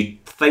season, or do you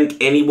think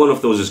any one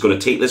of those is going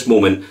to take this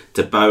moment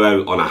to bow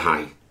out on a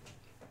high?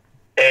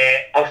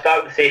 I'll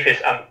start with the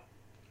safest.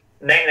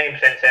 99%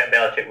 certain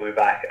Belichick will be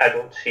back. I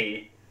don't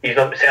see, he's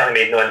not certainly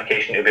made no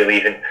indication he'll be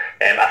leaving.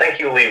 I think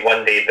he'll leave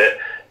one day, but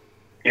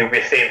he'll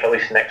be staying for at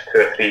least the next 2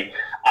 or 3.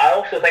 I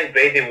also think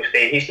Brady will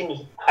stay. He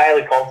seems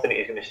highly confident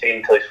he's going to stay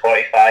until he's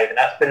 45, and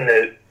that's been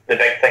the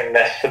big thing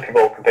this Super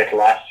Bowl compared to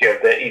last year.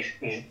 But he's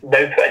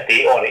now put a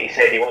date on it. He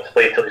said he wants to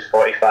play until he's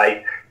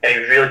 45, and he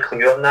was really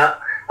clear on that.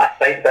 I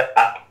think that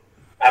I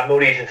have no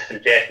reason to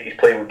suggest that his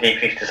play will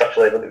decrease to such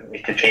a level that we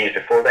need to change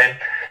before then.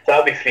 So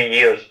that'll be 3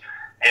 years.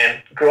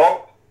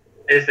 Gronk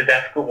is the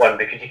difficult one,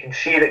 because you can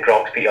see that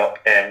Gronk's beat up,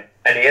 and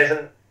he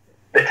isn't.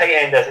 The tight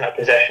end isn't a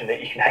position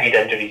that you can hide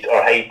injuries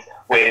or hide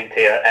wear and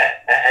tear.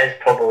 It is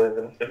probably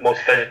the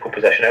most physical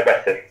position out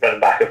with the running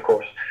back, of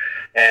course.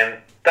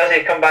 Does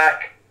he come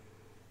back?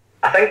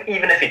 I think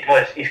even if he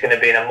does, he's going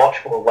to be in a much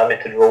more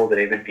limited role than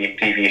he would be in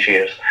previous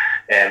years.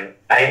 I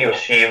think you'll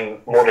see him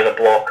more as a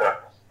blocker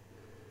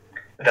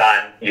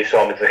than you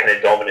saw him as a kind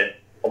of dominant,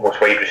 almost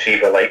wide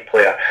receiver-like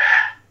player.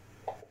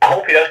 I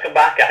hope he does come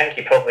back. I think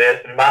he probably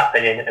is, in my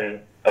opinion,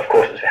 and of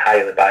course it's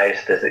highly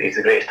biased, is that he's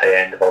the greatest tight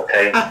end of all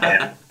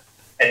time.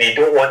 And you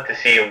don't want to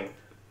see him,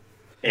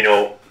 you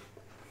know,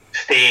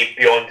 stay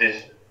beyond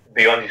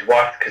his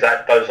worth, because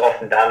that does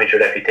often damage your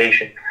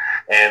reputation.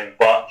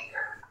 But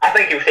I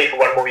think he'll stay for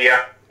one more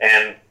year,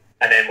 and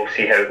then we'll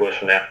see how it goes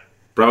from there.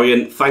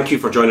 Brilliant. Thank you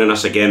for joining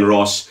us again,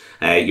 Ross.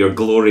 Your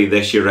glory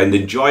this year round.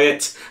 Enjoy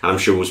it, and I'm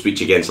sure we'll speak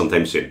to you again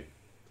sometime soon.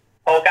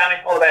 Oh,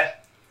 Cammy, all the best.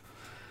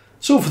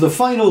 So for the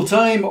final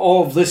time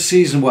of this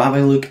season, we're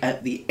having a look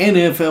at the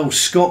NFL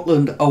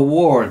Scotland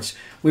Awards.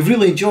 We've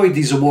really enjoyed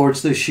these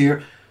awards this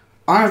year.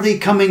 Are they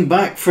coming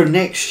back for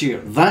next year?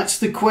 That's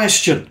the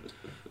question.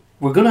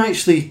 We're going to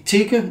actually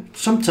take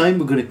some time.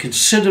 We're going to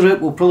consider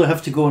it. We'll probably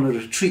have to go on a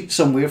retreat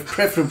somewhere,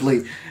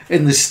 preferably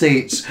in the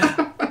States,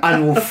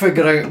 and we'll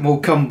figure out and we'll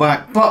come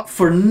back. But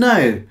for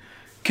now,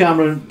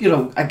 Cameron, you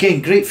know,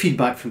 again, great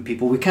feedback from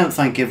people. We can't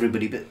thank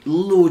everybody, but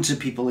loads of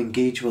people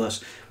engage with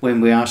us when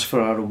we ask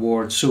for our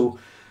awards. So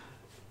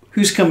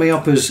Who's coming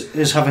up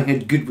as having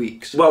had good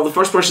weeks? Well, the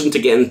first person to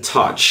get in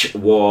touch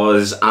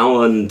was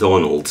Alan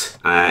Donald.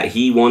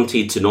 He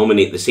wanted to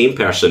nominate the same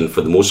person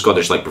for the Most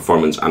Scottish-like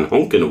Performance and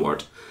Honkin'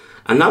 Award,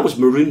 and that was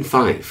Maroon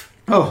 5.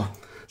 Oh.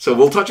 So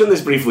we'll touch on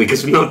this briefly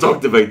because we've not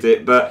talked about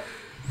it, but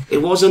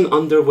it was an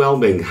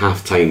underwhelming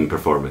half-time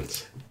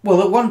performance.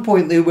 Well, at one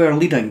point they were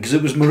leading because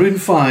it was Maroon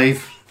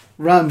 5,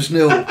 Rams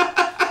 0,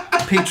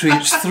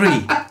 Patriots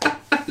 3.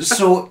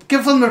 So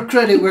give them their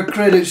credit where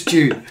credit's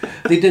due.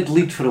 They did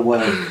lead for a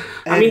while.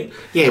 I mean,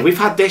 yeah, we've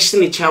had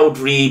Destiny Child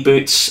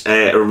reboots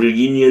or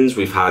reunions.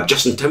 We've had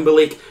Justin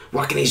Timberlake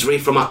working his way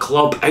from a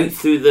club out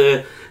through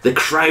the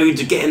crowd,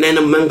 getting in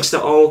amongst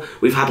it all.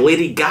 We've had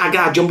Lady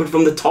Gaga jumping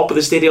from the top of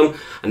the stadium,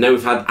 and now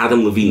we've had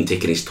Adam Levine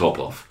taking his top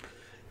off.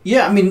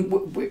 Yeah, I mean,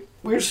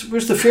 where's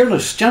the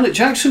fairness? Janet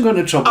Jackson got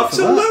into trouble for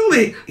that.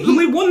 Absolutely. There's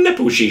only one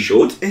nipple she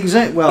showed.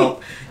 Exactly.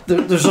 Well,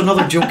 there's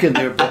another joke in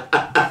there, but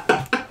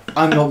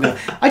I'm not going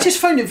to. I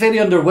just found it very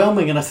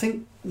underwhelming, and I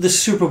think the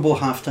Super Bowl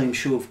halftime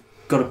show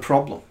got a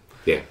problem.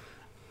 Yeah.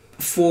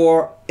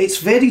 It's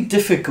very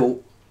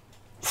difficult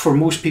for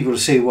most people to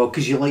say, well,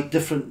 because you like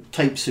different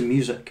types of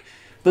music.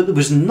 But there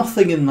was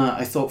nothing in that,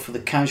 I thought, for the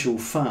casual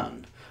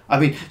fan. I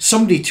mean,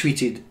 somebody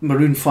tweeted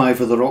Maroon 5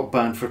 are the rock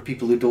band for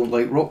people who don't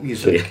like rock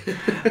music.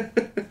 Yeah.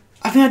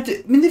 I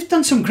mean, they've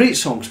done some great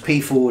songs,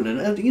 Payphone,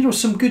 and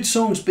some good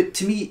songs, but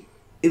to me,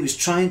 it was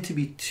trying to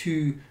be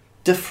too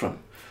different.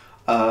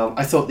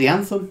 I thought the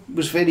anthem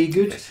was very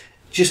good. Yes.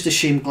 Just a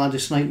shame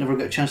Gladys Knight never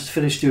got a chance to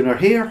finish doing her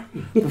hair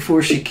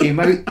before she came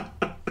out.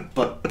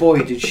 But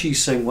boy, did she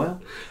sing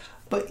well.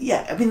 But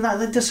yeah, I mean,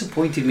 that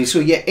disappointed me. So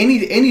yeah,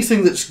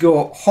 anything that's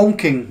got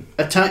honking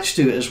attached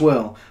to it as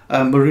well,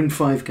 Maroon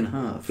 5 can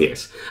have.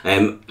 Yes.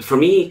 For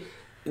me,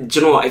 do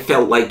you know what? I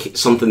felt like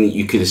something that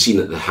you could have seen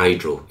at the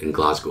Hydro in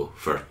Glasgow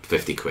for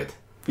 50 quid.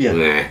 Yeah.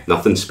 Nah,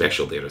 nothing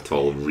special there at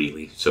all,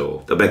 really.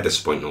 So, a bit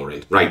disappointing all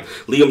round. Right,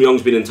 Liam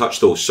Young's been in touch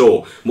though.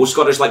 So, Most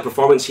Scottish-like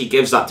Performance, he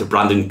gives that to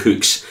Brandon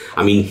Cooks.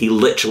 I mean, he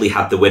literally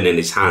had the win in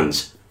his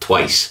hands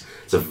twice.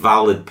 It's a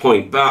valid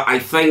point. But I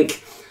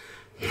think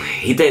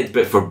he did,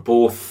 but for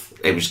both,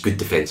 it was good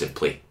defensive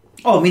play.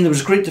 Oh, I mean, there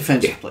was great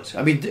defensive play.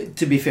 I mean,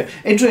 to be fair.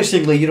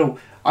 Interestingly,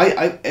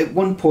 I at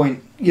one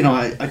point,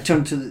 I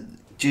turned to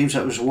James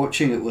I was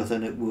watching it with,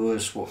 and it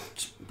was,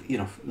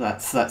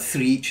 that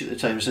 3 each at the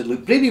time. I said,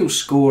 look, Brady will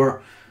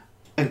score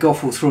and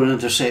Goff will throw an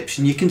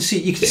interception. You can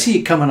see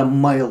it coming a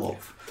mile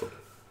off.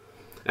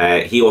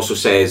 He also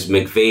says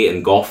McVeigh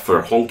and Goff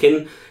for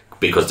honking,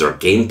 because their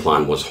game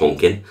plan was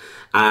honking.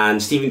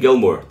 And Stephen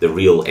Gilmore, the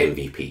real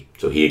MVP.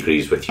 So he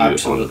agrees with you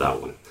Absolutely. on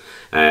that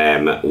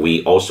one.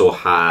 We also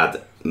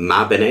had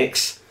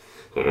Mabinex.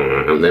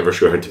 I'm never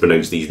sure how to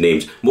pronounce these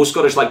names. Most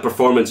Scottish-like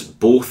Performance,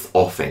 both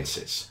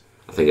offences.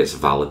 I think it's a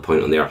valid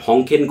point on there.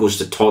 Honkin goes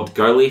to Todd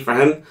Gurley for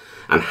him,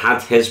 and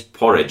had his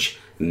porridge,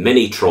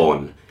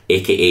 Minitron,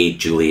 aka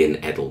Julian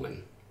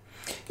Edelman.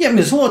 Yeah, I mean,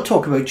 there's a lot of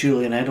talk about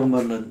Julian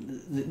Edelman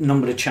and the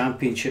number of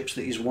championships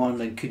that he's won,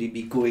 and could he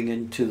be going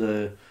into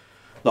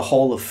the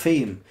Hall of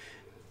Fame.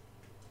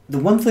 The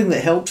one thing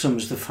that helps him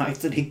is the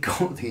fact that he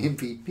got the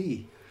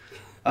MVP.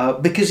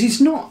 Because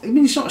he's not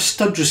a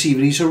stud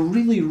receiver, he's a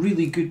really,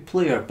 really good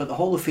player, but the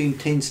Hall of Fame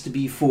tends to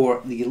be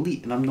for the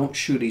elite, and I'm not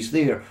sure he's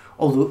there.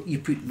 Although you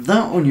put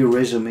that on your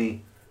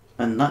resume,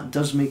 and that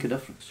does make a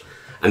difference.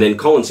 And then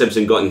Colin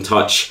Simpson got in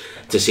touch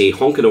to say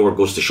honking award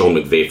goes to Sean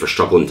McVeigh for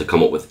struggling to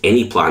come up with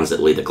any plans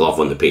that laid a glove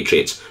on the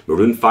Patriots.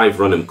 Maroon 5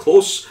 run him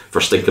close for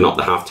stinking up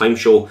the halftime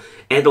show.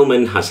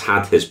 Edelman has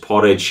had his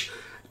porridge,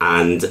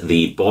 and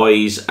the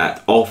boys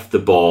at Off the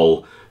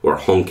Ball were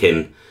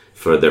honking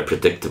for their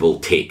predictable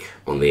take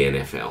on the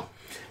NFL.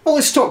 Well,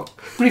 let's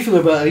talk briefly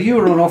about it. You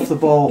were on Off the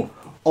Ball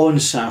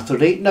on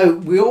Saturday. Now,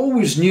 we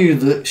always knew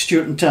that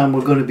Stuart and Tam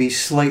were going to be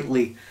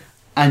slightly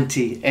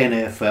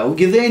anti-NFL.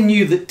 You then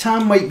knew that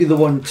Tam might be the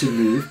one to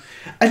move.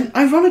 And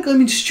ironically, I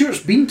mean,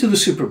 Stuart's been to the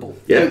Super Bowl.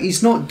 Yeah. Now,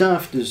 he's not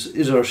daft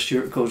as our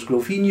Stuart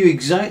Cosgrove. He knew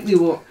exactly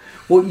what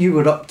you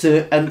were up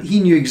to, and he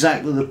knew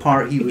exactly the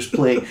part he was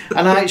playing,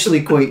 and I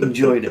actually quite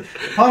enjoyed it.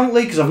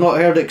 Apparently, because I've not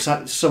heard it,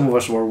 because some of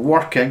us were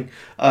working,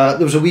 there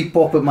was a wee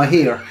pop at my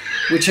hair,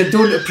 which I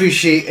don't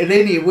appreciate in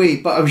any way,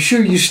 but I'm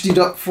sure you stood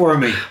up for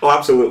me. Oh,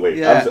 absolutely.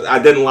 Yeah. I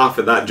didn't laugh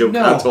at that joke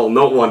at all,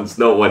 not once.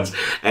 Do you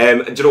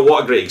know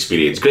what? A great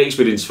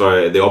experience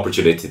for the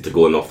opportunity to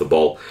go in Off the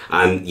Ball,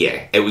 and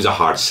yeah, it was a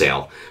hard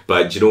sell.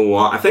 But do you know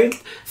what? I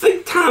think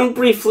Tam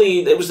briefly,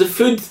 it was the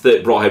food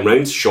that brought him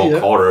round. Shock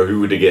horror, who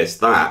would have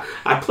guessed that?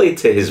 I played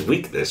to his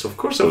weakness. Of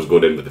course I was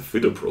going in with the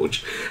food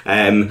approach.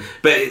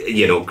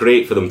 But,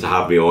 great for them to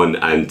have me on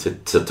and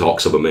to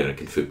talk some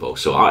American football.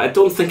 So I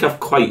don't think I've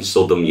quite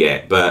sold them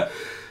yet, but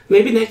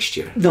maybe next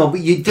year. No, but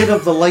you did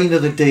have the line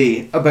of the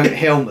day about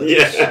helmets.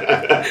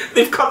 Yeah,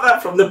 they've cut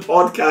that from the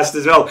podcast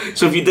as well.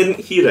 So if you didn't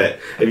hear it,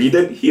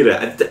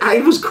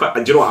 I was quite.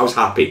 Do you know what? I was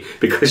happy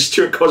because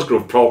Stuart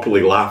Cosgrove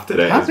properly laughed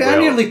at it. Happy, as well.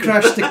 I nearly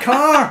crashed the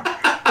car.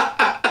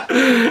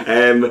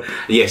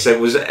 Yes, it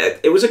was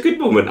a good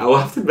moment. I'll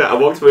have to admit, I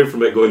walked away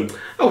from it going,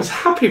 I was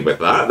happy with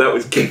that. That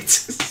was good.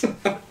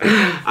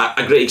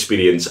 a great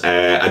experience,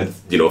 and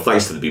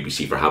thanks to the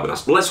BBC for having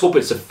us. But let's hope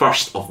it's the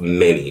first of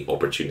many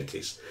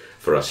opportunities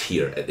for us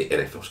here at the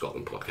NFL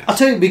Scotland podcast. I'll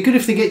tell you, it'd be good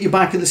if they get you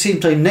back at the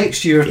same time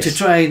next year to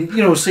try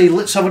and, say,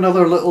 let's have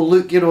another little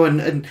look,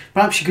 and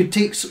perhaps you could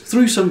take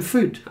through some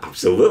food.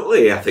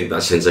 Absolutely, I think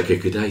that sounds like a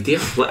good idea.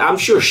 I'm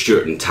sure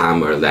Stuart and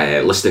Tam are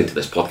listening to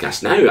this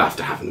podcast now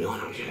after having me on.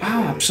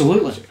 Wow,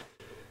 absolutely.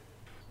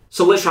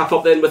 So let's wrap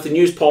up then with the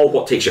news. Paul,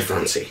 what takes your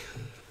fancy?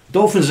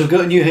 Dolphins have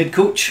got a new head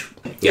coach.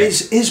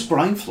 Yes. Is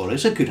Brian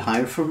Flores a good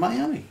hire for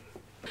Miami?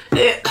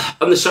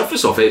 On the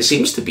surface of it, it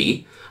seems to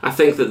be. I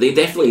think that they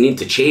definitely need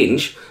to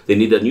change. They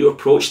need a new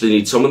approach. They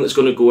need someone that's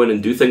going to go in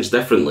and do things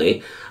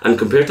differently. And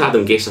compared to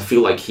Adam Gase, I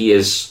feel like he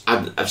is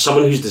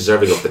someone who's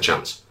deserving of the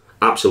chance.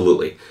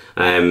 Absolutely.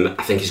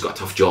 I think he's got a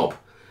tough job,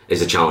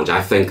 is a challenge.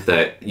 I think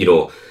that,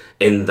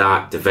 in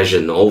that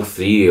division, all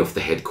three of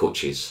the head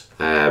coaches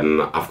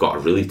have got a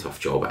really tough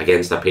job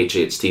against a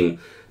Patriots team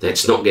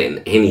that's not getting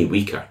any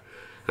weaker.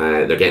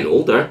 They're getting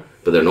older,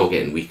 but they're not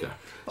getting weaker.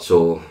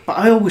 But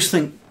I always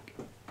think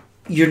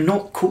you're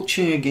not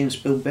coaching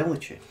against Bill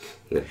Belichick.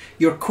 Yeah.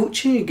 You're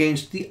coaching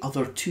against the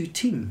other two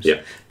teams.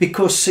 Yeah.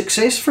 Because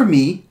success for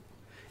me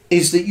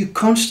is that you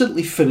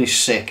constantly finish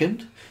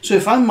second. So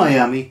if I'm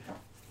Miami,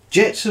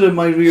 Jets are in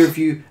my rear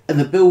view and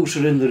the Bills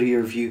are in the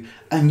rear view,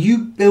 and you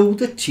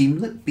build a team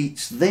that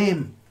beats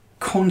them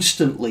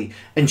constantly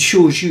and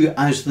shows you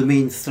as the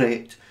main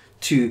threat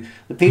to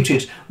the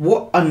Patriots.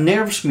 What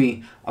unnerves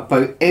me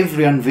about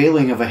every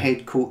unveiling of a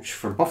head coach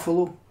for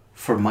Buffalo,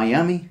 for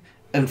Miami,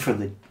 and for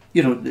the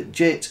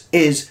Jets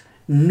is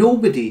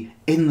nobody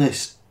in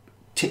this,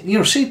 say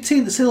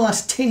the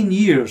last 10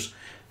 years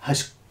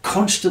has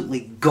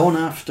constantly gone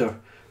after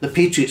the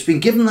Patriots, been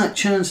given that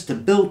chance to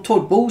build.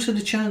 Todd Bowles had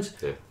a chance,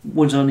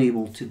 was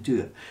unable to do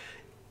it.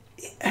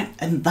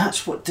 And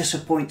that's what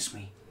disappoints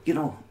me,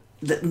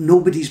 that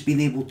nobody's been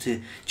able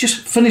to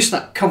just finish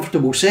that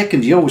comfortable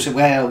second. You always say,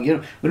 well,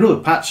 we know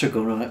the Pats are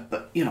going on it,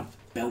 but,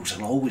 Bills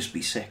will always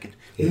be second.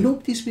 Yeah.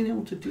 Nobody's been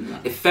able to do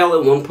that. It felt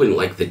at one point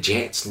like the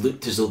Jets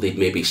looked as though they'd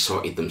maybe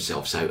sorted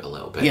themselves out a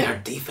little bit. Yeah.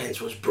 Their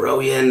defence was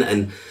brilliant,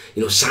 and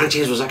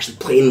Sanchez was actually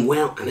playing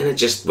well, and then it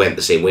just went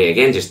the same way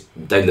again, just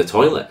down the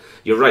toilet.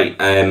 You're right,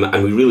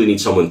 and we really need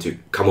someone to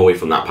come away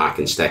from that pack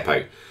and step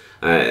out.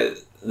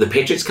 The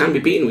Patriots can be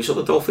beaten. We saw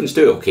the Dolphins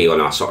do it, okay, on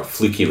a sort of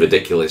fluky,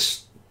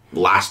 ridiculous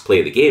last play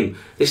of the game.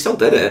 They still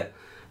did it,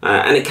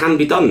 and it can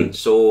be done.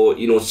 So,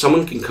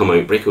 someone can come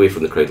out, break away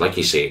from the crowd, like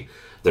you say.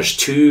 There's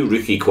two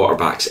rookie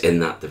quarterbacks in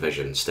that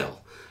division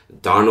still,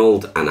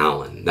 Darnold and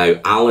Allen.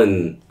 Now,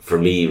 Allen, for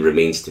me,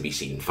 remains to be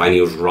seen. Fine, he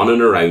was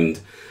running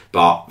around,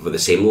 but with the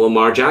same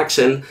Lamar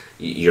Jackson,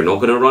 you're not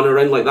going to run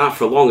around like that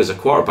for long as a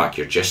quarterback.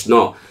 You're just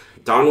not.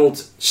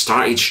 Darnold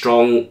started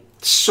strong,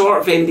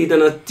 sort of ended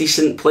in a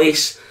decent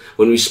place.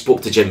 When we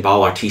spoke to Jim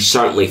Ballard, he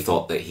certainly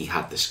thought that he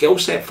had the skill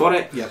set for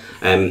it.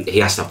 Yep. He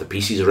has to have the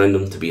pieces around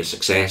him to be a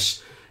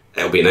success.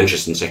 It'll be an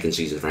interesting second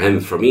season for him.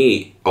 For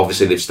me,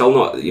 obviously, they've still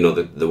not,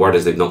 the word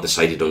is they've not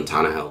decided on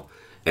Tannehill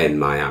in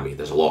Miami.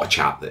 There's a lot of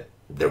chat that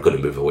they're going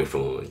to move away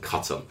from him and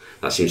cut him.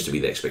 That seems to be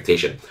the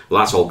expectation.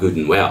 Well, that's all good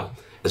and well,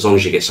 as long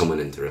as you get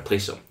someone in to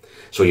replace him.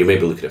 So you're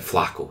maybe looking at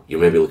Flacco.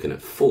 You're maybe looking at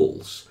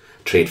Foles.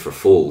 Trade for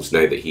Foles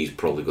now that he's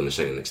probably going to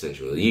sign an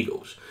extension with the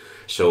Eagles.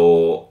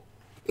 So,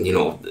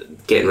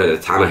 getting rid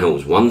of Tannehill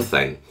is one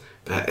thing,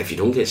 but if you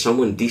don't get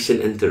someone decent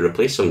in to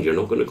replace him, you're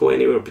not going to go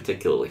anywhere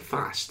particularly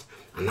fast.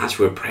 And that's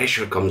where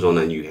pressure comes on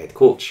a new head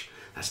coach.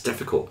 That's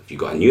difficult. If you've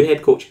got a new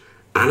head coach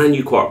and a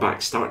new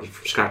quarterback starting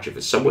from scratch, if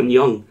it's someone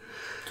young.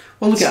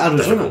 Well, look at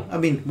Arizona. Difficult. I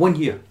mean, 1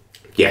 year.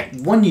 Yeah.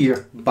 1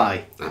 year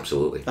by.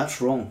 Absolutely.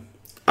 That's wrong.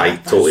 I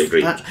totally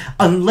agree.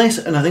 Unless,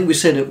 and I think we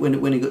said it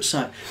when he got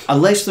sacked,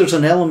 unless there's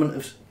an element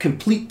of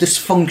complete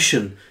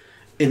dysfunction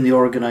in the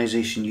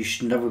organisation, you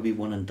should never be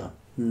one and done.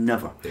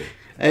 Never.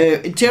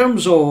 Yeah. In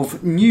terms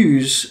of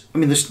news, I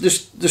mean,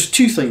 there's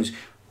two things.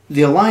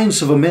 The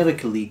Alliance of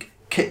America League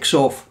kicks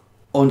off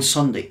on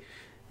Sunday.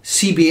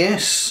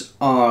 CBS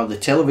are the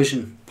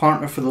television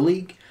partner for the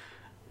league.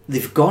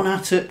 They've gone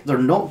at it. They're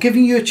not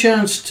giving you a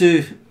chance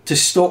to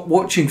stop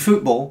watching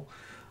football,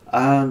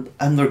 and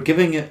they're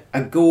giving it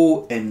a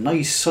go in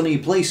nice sunny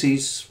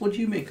places. What do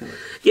you make of it?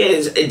 Yeah,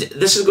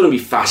 this is going to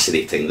be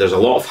fascinating. There's a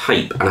lot of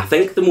hype, and I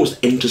think the most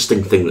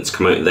interesting thing that's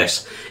come out of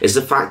this is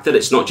the fact that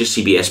it's not just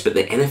CBS, but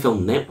the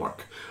NFL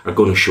Network are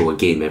going to show a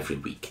game every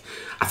week.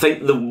 I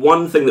think the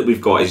one thing that we've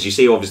got is, you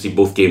say obviously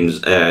both games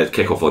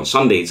kick off on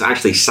Sunday. It's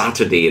actually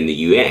Saturday in the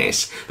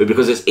US, but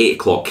because it's 8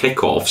 o'clock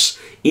kickoffs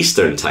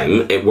Eastern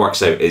time, it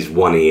works out as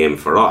 1 a.m.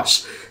 for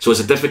us. So it's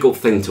a difficult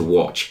thing to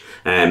watch.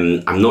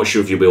 I'm not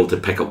sure if you'll be able to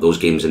pick up those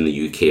games in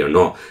the UK or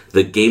not.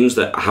 The games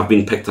that have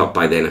been picked up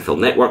by the NFL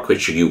Network,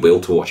 which you'll be able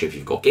to watch if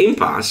you've got Game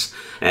Pass,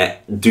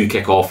 do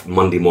kick off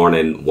Monday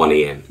morning, 1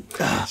 a.m.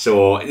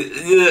 So,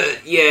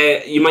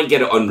 yeah, you might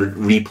get it on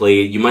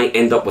replay. You might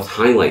end up with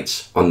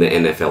highlights on the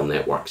NFL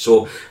Network.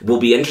 So, we'll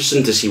be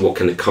interested to see what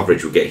kind of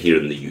coverage we'll get here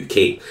in the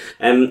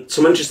UK.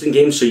 Some interesting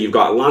games. So, you've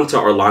got Atlanta,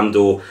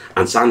 Orlando,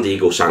 and San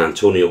Diego, San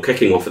Antonio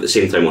kicking off at the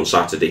same time on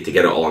Saturday to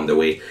get it all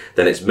underway.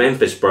 Then it's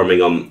Memphis,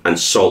 Birmingham, and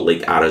Salt Lake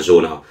Lake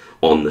Arizona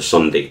on the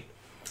Sunday.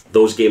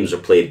 Those games are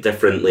played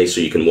differently,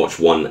 so you can watch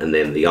one and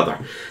then the other.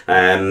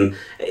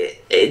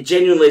 It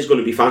genuinely is going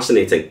to be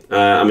fascinating.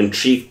 I'm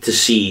intrigued to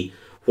see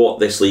what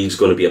this league's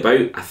going to be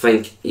about. I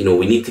think, we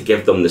need to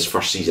give them this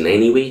first season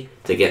anyway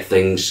to get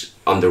things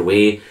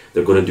underway.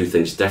 They're going to do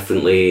things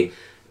differently.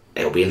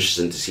 It'll be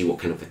interesting to see what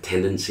kind of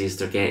attendances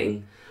they're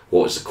getting.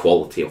 What is the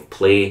quality of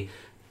play?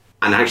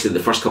 And actually, the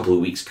first couple of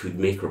weeks could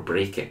make or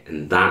break it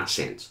in that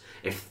sense.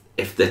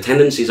 If the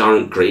attendances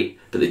aren't great,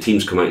 but the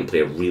teams come out and play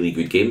a really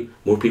good game,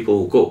 more people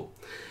will go.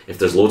 If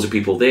there's loads of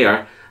people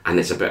there and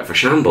it's a bit of a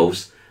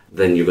shambles,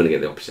 then you're going to get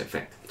the opposite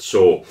effect.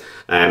 So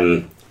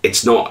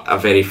it's not a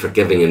very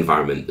forgiving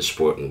environment, the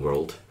sporting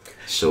world.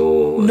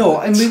 So no,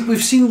 and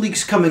we've seen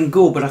leagues come and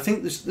go, but I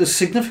think the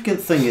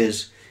significant thing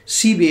is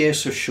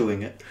CBS are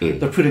showing it.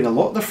 They're putting a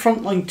lot of their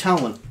frontline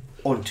talent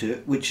onto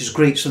it, which is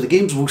great. So the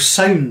games will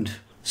sound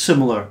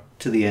similar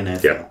to the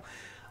NFL. Yeah.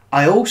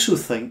 I also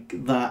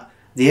think that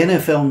the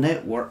NFL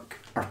Network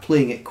are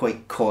playing it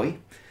quite coy.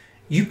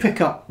 You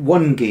pick up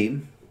one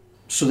game,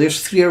 so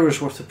there's 3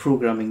 hours worth of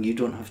programming you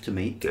don't have to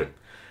make. Yeah.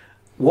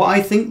 What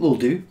I think they'll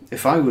do,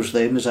 if I was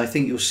them, is I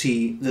think you'll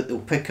see that they'll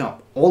pick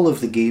up all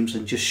of the games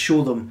and just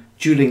show them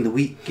during the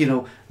week,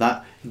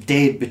 that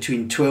dead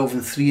between 12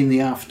 and 3 in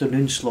the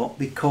afternoon slot,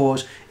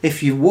 because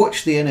if you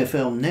watch the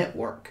NFL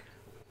Network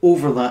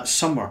over that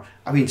summer,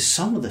 I mean,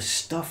 some of the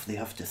stuff they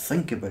have to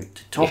think about,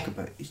 to talk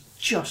about, is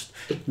just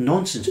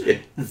nonsense.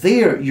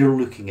 There you're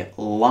looking at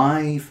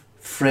live,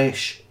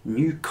 fresh,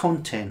 new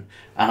content,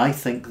 and I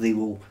think they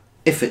will,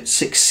 if it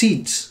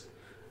succeeds,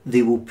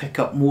 they will pick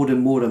up more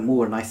and more and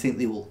more, and I think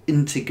they will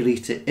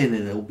integrate it in,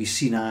 and it will be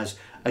seen as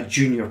a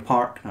junior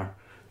partner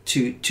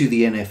to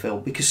the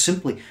NFL, because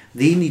simply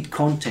they need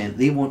content,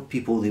 they want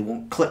people, they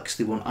want clicks,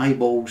 they want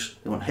eyeballs,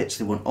 they want hits,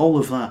 they want all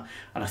of that,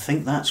 and I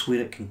think that's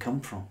where it can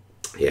come from.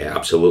 Yeah,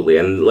 absolutely.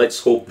 And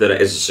let's hope that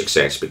it is a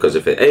success, because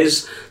if it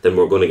is, then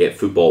we're going to get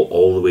football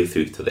all the way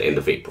through to the end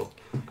of April,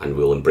 and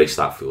we'll embrace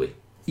that fully.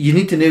 You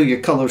need to nail your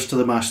colours to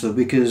the mast, though,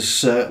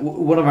 because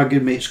one of our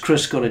good mates,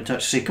 Chris, got in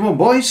touch to say, come on,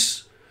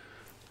 boys,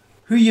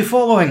 who are you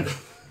following?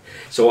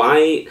 So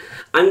I'm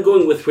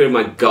going with where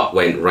my gut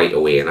went right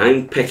away, and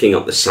I'm picking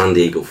up the San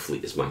Diego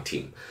Fleet as my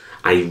team.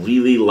 I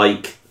really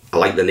like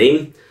the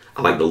name,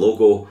 I like the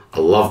logo, I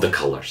love the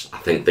colours. I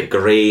think the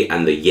grey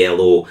and the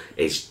yellow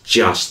is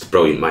just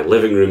brilliant. My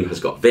living room has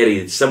got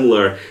very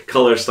similar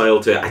colour style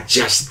to it. I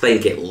just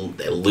think it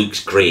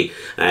looks great.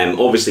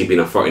 Obviously, being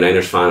a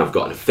 49ers fan, I've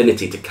got an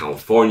affinity to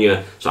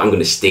California, so I'm going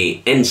to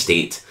stay in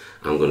state.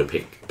 I'm going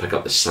to pick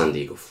up the San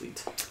Diego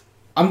Fleet.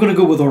 I'm going to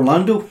go with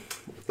Orlando,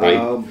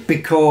 Right.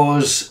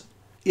 because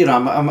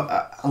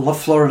I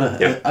love Florida.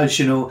 Yeah. As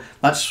you know,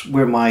 that's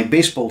where my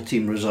baseball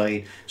team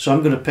reside. So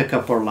I'm going to pick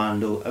up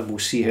Orlando, and we'll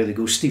see how they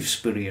go. Steve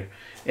Spurrier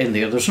in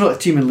there. There's not a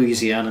team in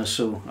Louisiana,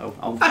 so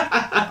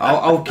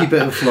I'll keep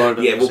it in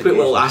Florida. Yeah, we'll put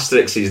little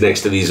asterisks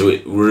next to these.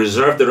 We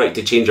reserve the right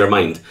to change our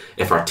mind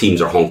if our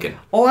teams are honking.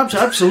 Oh,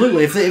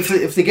 absolutely.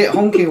 If they get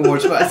honking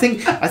awards, but I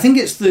think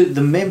it's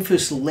the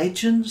Memphis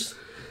Legends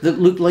that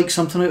look like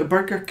something out of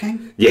Burger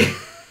King. Yeah.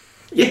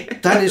 Yeah.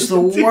 That is the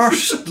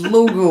worst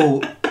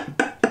logo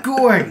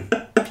going.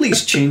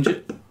 Please change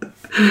it.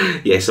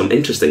 Yeah, some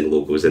interesting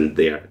logos in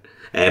there.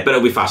 But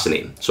it'll be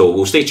fascinating. So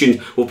we'll stay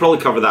tuned. We'll probably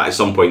cover that at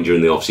some point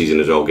during the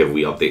off-season as well, give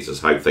wee updates as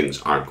how things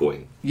are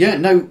going. Yeah,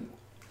 now,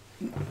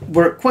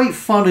 we're quite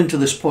far into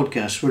this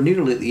podcast. We're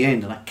nearly at the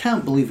end, and I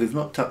can't believe we've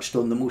not touched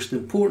on the most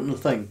important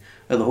thing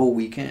of the whole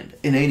weekend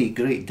in any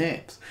great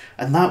depth.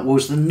 And that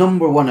was the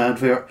 #1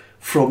 advert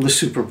from the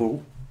Super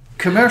Bowl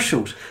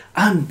commercials.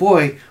 And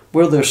boy,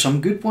 were there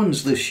some good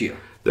ones this year.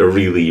 There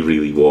really,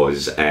 really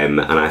was.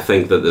 And I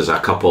think that there's a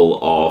couple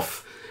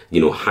of,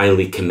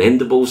 highly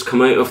commendables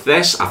come out of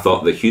this. I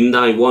thought the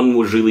Hyundai one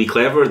was really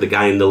clever. The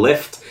guy in the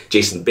lift,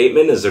 Jason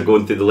Bateman, as they're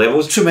going through the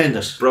levels.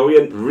 Tremendous.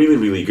 Brilliant. Really,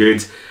 really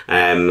good.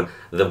 The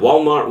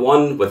Walmart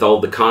one with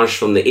all the cars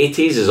from the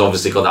 80s has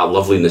obviously got that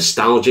lovely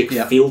nostalgic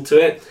feel to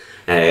it.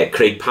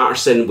 Craig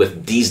Patterson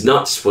with D's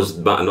Nuts was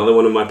another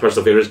one of my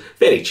personal favourites.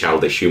 Very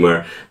childish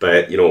humour,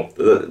 but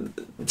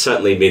it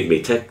certainly made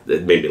me tick.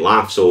 It made me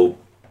laugh. So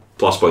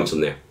plus points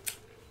on there.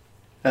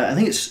 I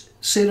think it's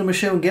Sarah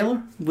Michelle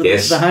Gellar with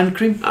Yes. the hand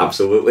cream.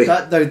 Absolutely.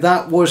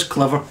 That was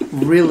clever.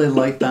 Really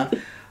like that.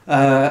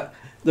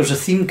 There's a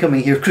theme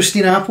coming here.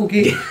 Christina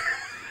Applegate.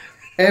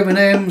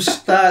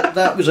 M&M's,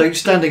 that was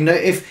outstanding. Now,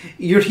 if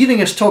you're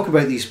hearing us talk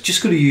about these,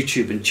 just go to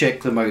YouTube and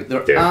check them out.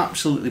 They're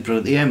absolutely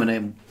brilliant. The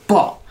M&M,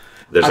 but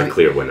there's a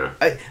clear winner.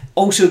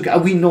 Also, a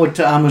wee nod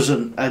to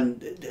Amazon,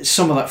 and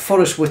some of that.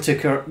 Forrest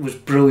Whitaker was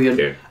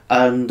brilliant,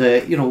 and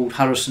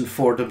Harrison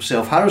Ford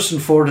himself. Harrison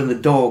Ford and the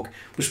dog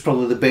was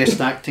probably the best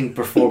acting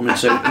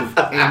performance out of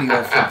any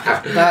of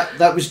them.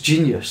 That was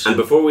genius. And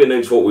before we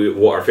announce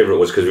what our favourite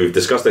was, because we've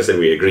discussed this and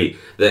we agree,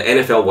 the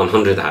NFL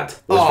 100 ad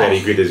was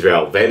very good as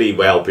well. Very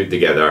well put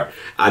together.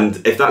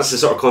 And if that's the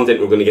sort of content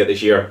we're going to get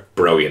this year,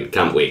 brilliant.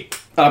 Can't wait.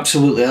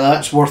 Absolutely,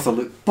 that's worth a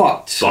look.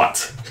 But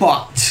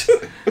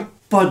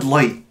Bud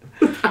Light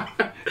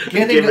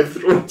getting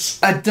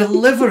a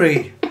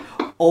delivery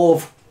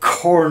of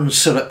corn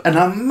syrup in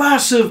a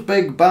massive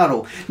big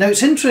barrel. Now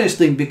it's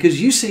interesting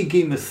because you say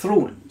Game of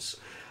Thrones.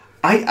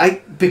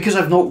 Because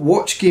I've not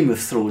watched Game of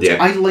Thrones, Yeah.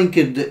 I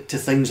likened it to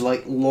things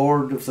like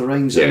Lord of the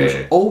Rings. Yeah,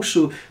 And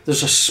yeah.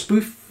 there's a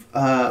spoof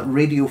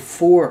Radio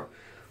 4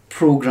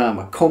 program,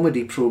 a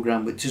comedy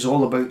program, which is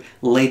all about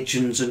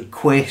legends and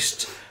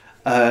quest,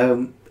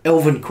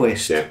 Elven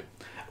Quest. Yeah.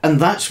 And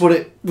that's what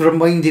it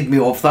reminded me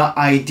of, that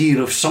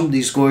idea of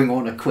somebody's going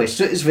on a quest.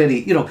 So it is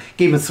very,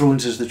 Game of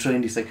Thrones is the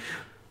trendy thing.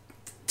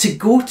 To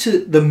go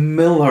to the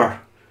Miller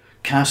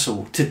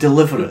Castle to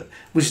deliver it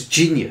was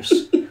genius.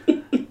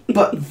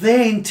 But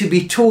then to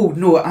be told,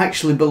 no, it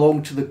actually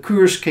belonged to the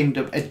Coors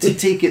Kingdom, and to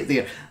take it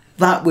there,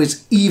 that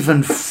was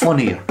even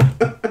funnier.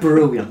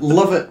 Brilliant.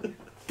 Love it.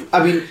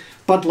 I mean,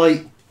 Bud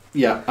Light,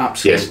 yeah,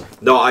 absolutely.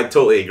 Yes, no, I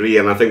totally agree,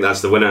 and I think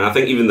that's the winner. And I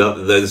think even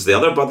there's the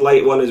other Bud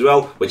Light one as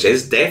well, which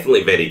is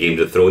definitely very Game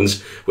of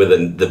Thrones, where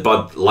the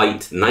Bud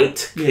Light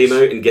Knight came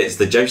out and gets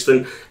the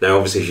jousting. Now,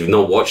 obviously, if you've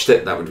not watched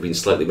it, that would have been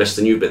slightly missed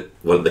on you, but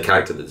one of the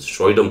character that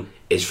destroyed him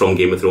is from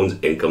Game of Thrones.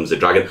 In comes the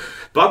dragon.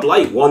 Bud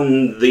Light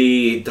won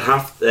the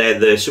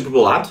Super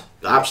Bowl ad,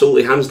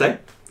 absolutely hands down.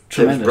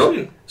 Tremendous. It was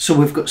brilliant. So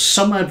we've got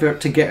some advert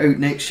to get out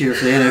next year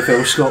for the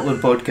NFL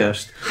Scotland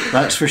podcast.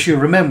 That's for sure.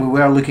 Remember,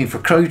 we are looking for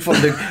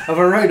crowdfunding of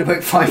around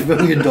about $5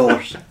 million.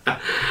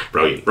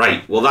 Brilliant.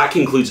 Right, well that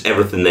concludes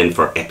everything then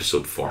for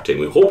episode 40.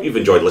 We hope you've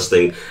enjoyed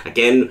listening.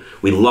 Again,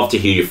 we love to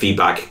hear your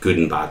feedback, good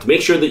and bad.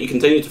 Make sure that you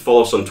continue to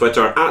follow us on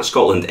Twitter at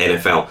Scotland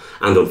NFL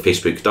and on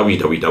Facebook,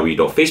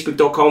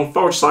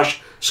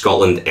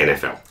 www.facebook.com/Scotland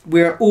NFL.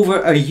 We're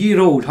over a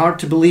year old, hard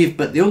to believe,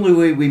 but the only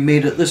way we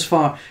made it this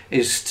far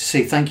is to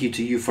say thank you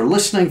to you for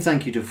listening,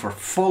 thank you for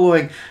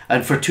following,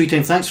 and for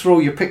tweeting. Thanks for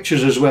all your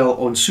pictures as well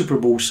on Super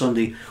Bowl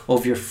Sunday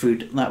of your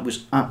food. That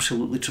was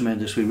absolutely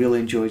tremendous. We really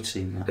enjoyed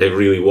seeing that. It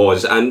really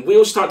was, and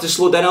we'll start to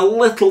slow down a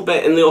little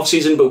bit in the off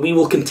season, but we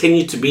will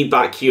continue to be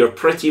back here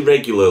pretty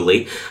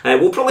regularly.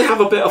 We'll probably have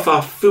a bit of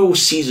a full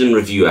season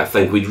review. I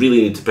think we'd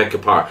really need to pick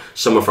apart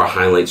some of our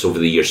highlights over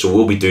the year, so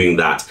we'll be doing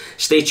that.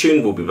 Stay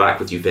tuned, we'll be back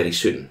with you very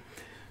soon.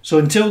 So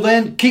until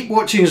then, keep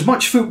watching as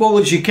much football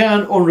as you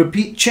can on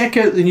repeat. Check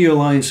out the new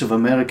Alliance of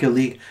America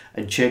League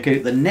and check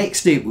out the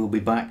next date we'll be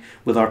back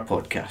with our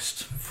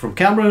podcast. From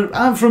Cameron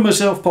and from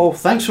myself, Paul,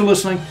 thanks for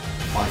listening.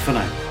 Bye for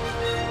now.